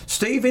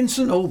 Steve in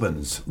St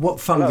Albans, what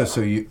fungus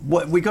are you?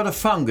 We got a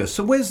fungus.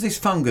 So where's this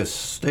fungus,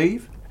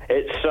 Steve?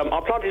 It's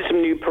I planted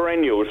some new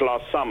perennials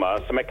last summer,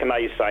 some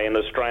echinacea and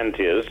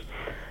astrantias,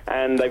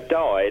 and they've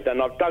died,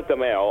 and I've dug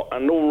them out,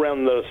 and all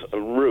around the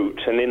root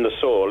and in the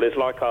soil is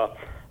like a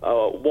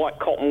white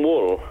cotton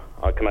wool,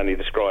 I can only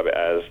describe it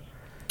as.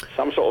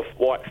 Some sort of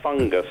white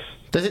fungus.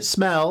 Does it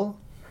smell?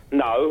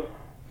 No.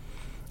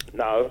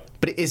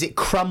 But is it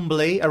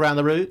crumbly around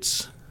the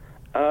roots?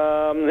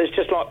 It's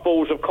just like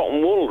balls of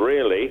cotton wool,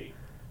 really.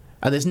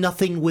 And there's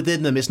nothing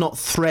within them, it's not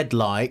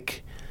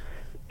thread-like?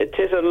 It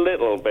is a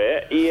little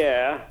bit,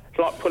 yeah. It's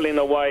like pulling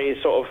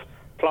away sort of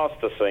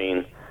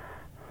plasticine.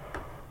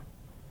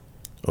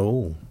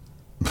 Oh.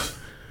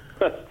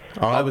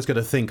 I was going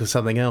to think of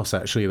something else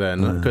actually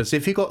then, because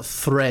if you've got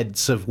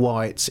threads of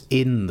white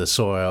in the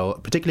soil,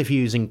 particularly if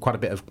you're using quite a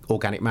bit of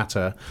organic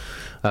matter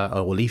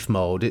or leaf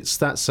mould,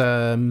 that's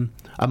a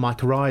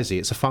mycorrhizae,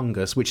 it's a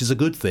fungus, which is a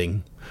good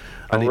thing.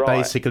 And it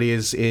basically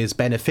is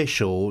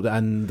beneficial,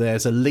 and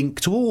there's a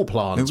link to all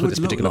plants with this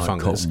particular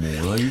fungus.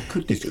 You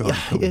could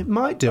describe it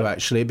might do,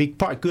 actually. It'd be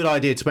quite a good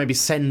idea to maybe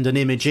send an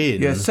image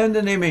in. Yeah, send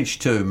an image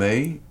to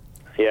me.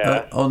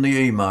 Yeah. On the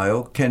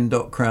email,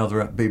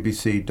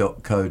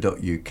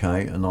 ken.crowther@bbc.co.uk,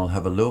 and I'll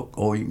have a look.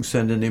 Or you can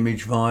send an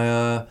image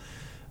via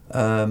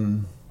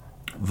your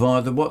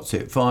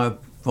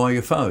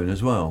phone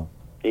as well.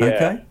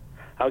 Yeah.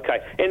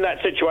 Okay. In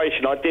that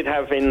situation, I did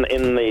have in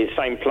the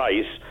same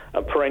place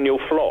a perennial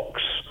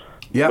phlox.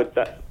 Yeah.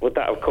 Would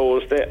that have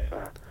caused it?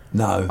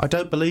 No. I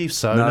don't believe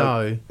so,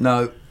 no.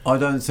 No, I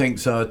don't think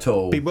so at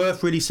all. Be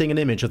worth really seeing an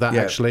image of that,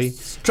 actually.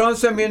 Try and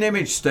send me an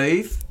image,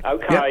 Steve.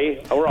 Okay,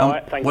 Yep. all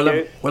right, thank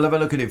you. We'll have a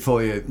look at it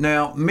for you.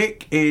 Now,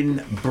 Mick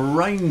in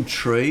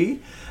Braintree.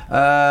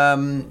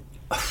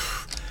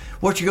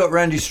 What you got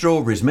around your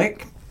strawberries,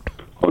 Mick?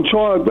 I'm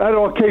trying. How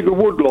do I keep the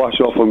wood lice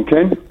off them,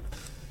 Ken?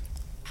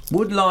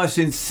 Wood lice,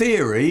 in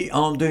theory,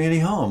 aren't doing any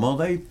harm, are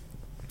they?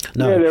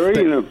 No. Yeah, they're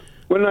eating them.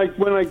 When they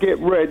get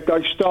red,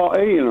 they start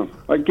eating them.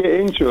 They get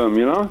into them,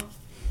 you know.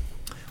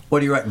 What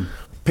do you reckon?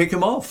 Pick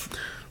them off.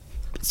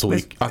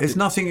 There's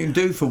nothing you can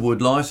do for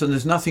wood lice, and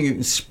there's nothing you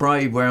can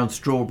spray around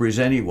strawberries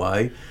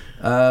anyway.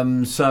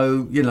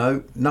 So,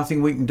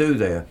 nothing we can do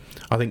there.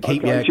 I think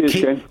keep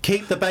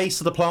the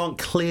base of the plant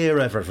clear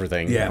of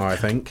everything, I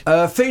think.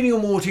 Feeding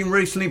and watering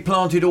recently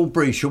planted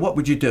Albrecia, what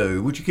would you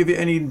do? Would you give it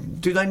any...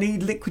 Do they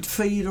need liquid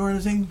feed or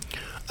anything?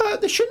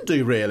 They shouldn't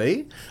do,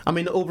 really. I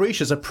mean,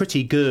 Albrecia's a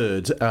pretty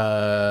good sort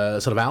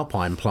of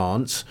alpine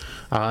plant,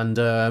 and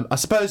I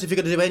suppose if you're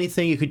going to do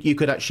anything, you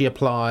could actually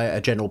apply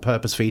a general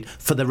purpose feed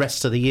for the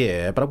rest of the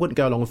year, but I wouldn't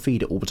go along and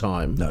feed it all the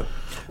time. No.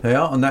 They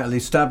are, and that'll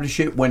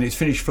establish it. When it's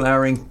finished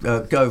flowering,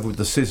 go over with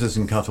the scissors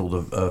and cut all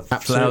the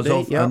flowers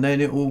off, and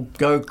then it will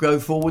go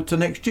forward to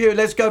next year.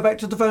 Let's go back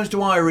to the phones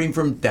to Irene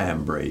from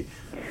Danbury.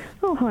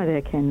 Oh, hi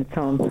there, Ken and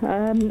Tom.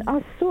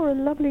 I saw a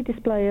lovely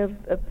display of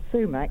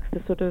sumacs,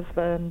 the sort of,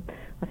 I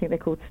think they're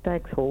called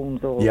stag's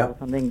horns or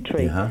something,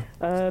 tree,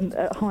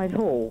 at Hyde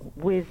Hall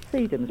with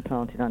sedums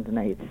planted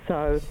underneath.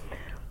 So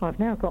I've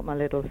now got my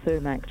little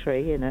sumac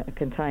tree in a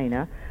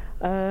container,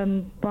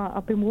 but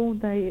I've been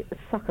warned they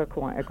sucker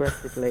quite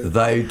aggressively.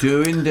 They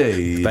do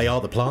indeed. They are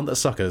the plant that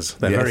suckers.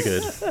 They're very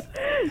good.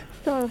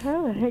 So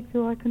how the heck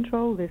do I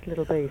control this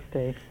little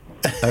beastie?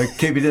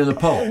 Keep it in a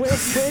pot. Where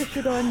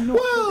should I not?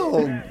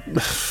 Well,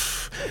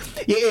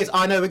 it is.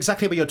 I know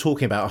exactly what you're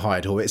talking about,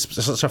 Hyde Hall. It's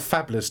such a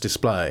fabulous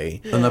display.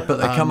 And but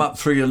they come up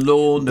through your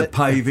lawn, they're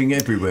paving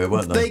everywhere,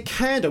 weren't they? They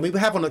can do. We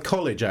have one at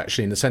college,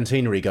 actually, in the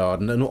Centenary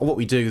Garden, and what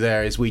we do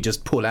there is we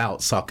just pull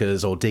out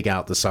suckers or dig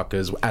out the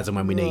suckers as and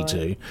when we need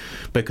to,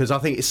 because I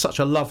think it's such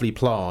a lovely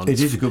plant.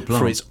 It is a good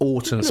plant. For its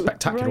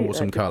spectacular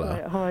autumn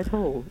colour. At Hyde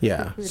Hall.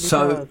 Yeah. Really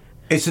So...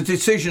 It's a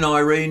decision,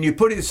 Irene. You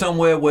put it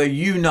somewhere where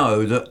you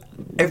know that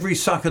every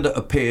sucker that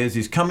appears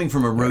is coming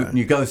from a root, and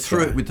you go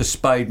through it with the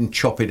spade and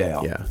chop it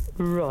out. Yeah.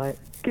 Right.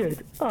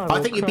 Good.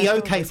 I think you'd be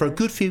okay for a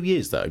good few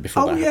years, though,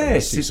 before that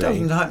happens, it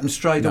doesn't happen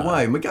straight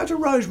away. And we go to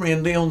Rosemary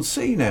and Leon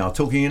C now,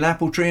 talking an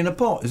apple tree in a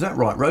pot. Is that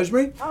right,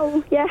 Rosemary?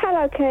 Oh, yeah.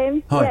 Hello,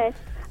 Ken. Hi. Yes.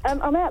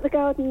 I'm out the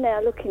garden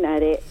now looking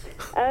at it.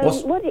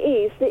 What it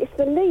is, it's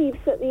the leaves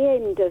at the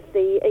end of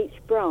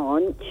each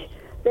branch.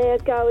 They're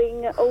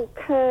going all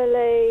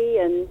curly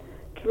and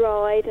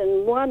dried,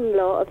 and one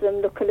lot of them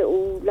look a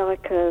little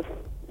like white.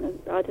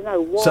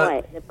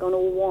 They've gone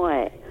all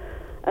white.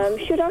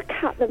 Should I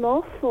cut them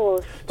off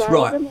or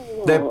spray them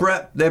or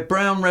what? They're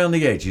brown round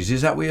the edges.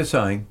 Is that what you're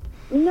saying?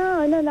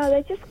 No,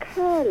 they're just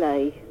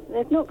curly.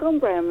 They've not gone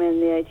brown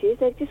round the edges.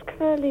 They're just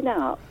curling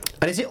up.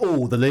 And is it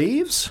all the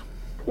leaves?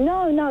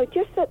 No,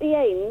 just at the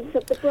ends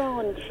of the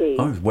branches.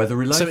 Oh, weather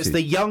related. So it's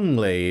the young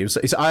leaves.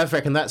 I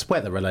reckon that's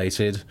weather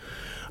related.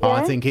 Yeah?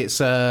 I think it's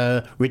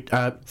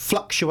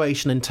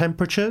fluctuation in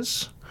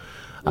temperatures.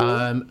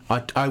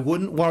 I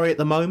wouldn't worry at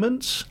the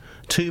moment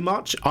too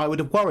much. I would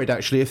have worried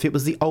actually if it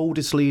was the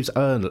oldest leaves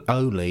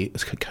only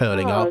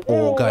curling up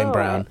or going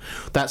brown.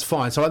 That's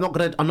fine. So I'm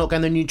not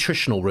going the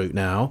nutritional route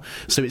now.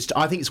 So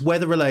I think it's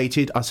weather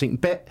related. I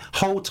think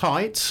hold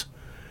tight.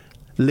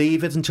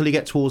 Leave it until you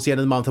get towards the end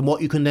of the month, and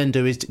what you can then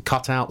do is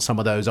cut out some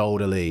of those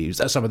older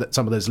leaves. Some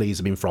of those leaves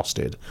have been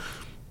frosted.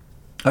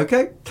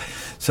 Okay,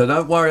 so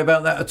don't worry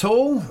about that at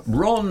all.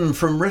 Ron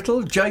from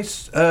Writtle,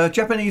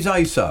 Japanese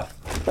Acer.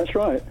 That's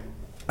right.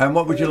 And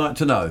what would you like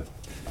to know?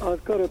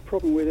 I've got a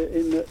problem with it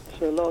in that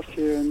last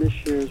year and this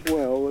year as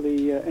well,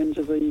 the ends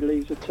of the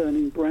leaves are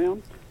turning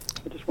brown.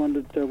 I just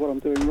wondered what I'm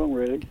doing wrong,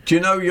 really. Do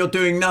you know you're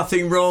doing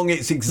nothing wrong?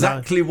 It's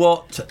exactly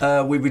what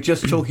we were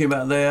just talking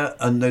about there,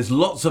 and there's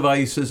lots of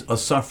acers are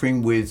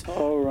suffering with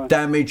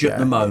damage at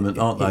the moment,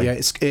 aren't they? Yeah,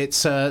 it's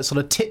sort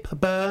of tip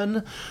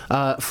burn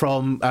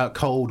from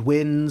cold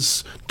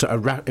winds to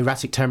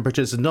erratic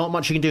temperatures. There's not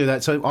much you can do with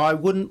that, so I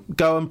wouldn't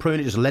go and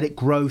prune it, just let it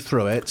grow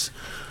through it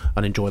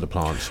and enjoy the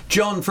plants.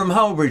 John from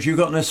Hullbridge, you've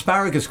got an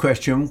asparagus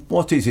question.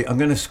 What is it? I'm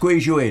going to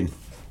squeeze you in.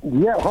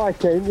 Yeah, hi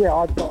Ken. Yeah,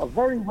 I've got a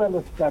very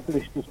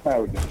well-established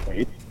asparagus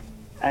bed,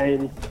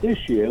 and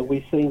this year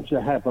we seem to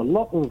have a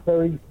lot of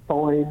very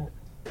fine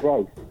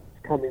growth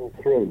coming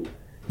through.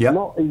 Yep.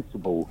 Not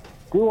eatable.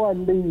 Do I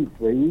leave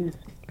these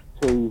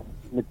to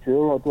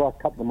mature, or do I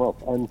cut them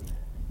off and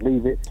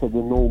leave it to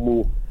the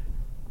normal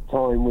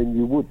time when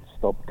you would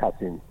stop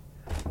cutting?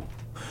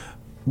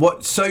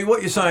 So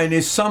what you're saying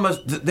is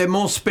they're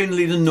more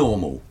spindly than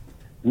normal?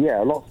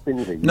 Yeah, a lot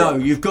spindly. No,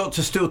 you've got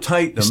to still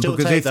take them,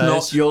 because if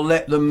not, you'll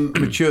let them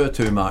mature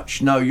too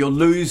much. No, you'll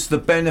lose the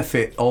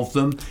benefit of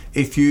them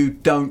if you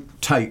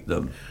don't take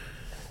them.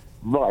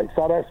 Right,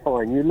 so that's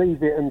fine. You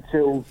leave it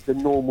until the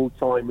normal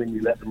time when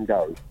you let them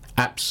go.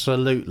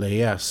 Absolutely,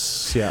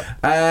 yes. Yeah.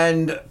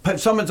 And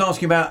someone's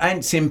asking about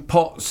ants in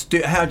pots.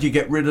 How do you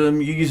get rid of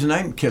them? You use an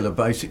ant killer,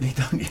 basically,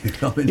 don't you?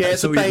 I mean, yeah,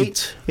 it's a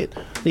bait.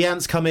 The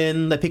ants come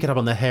in, they pick it up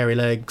on their hairy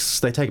legs,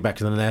 they take it back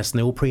to the nest, and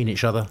they all preen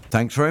each other.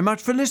 Thanks very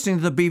much for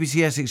listening to the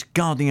BBC Essex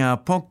Gardening Hour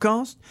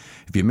podcast.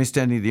 If you missed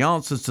any of the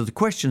answers to the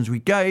questions we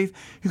gave,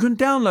 you can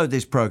download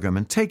this programme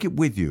and take it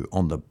with you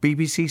on the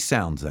BBC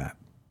Sounds app.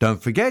 Don't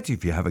forget,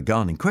 if you have a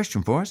gardening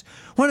question for us,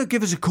 why not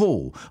give us a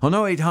call on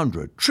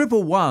 0800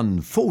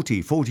 111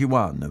 40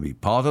 41 and be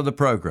part of the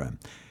programme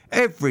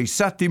every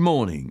Saturday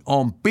morning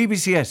on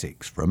BBC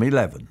Essex from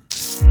 11.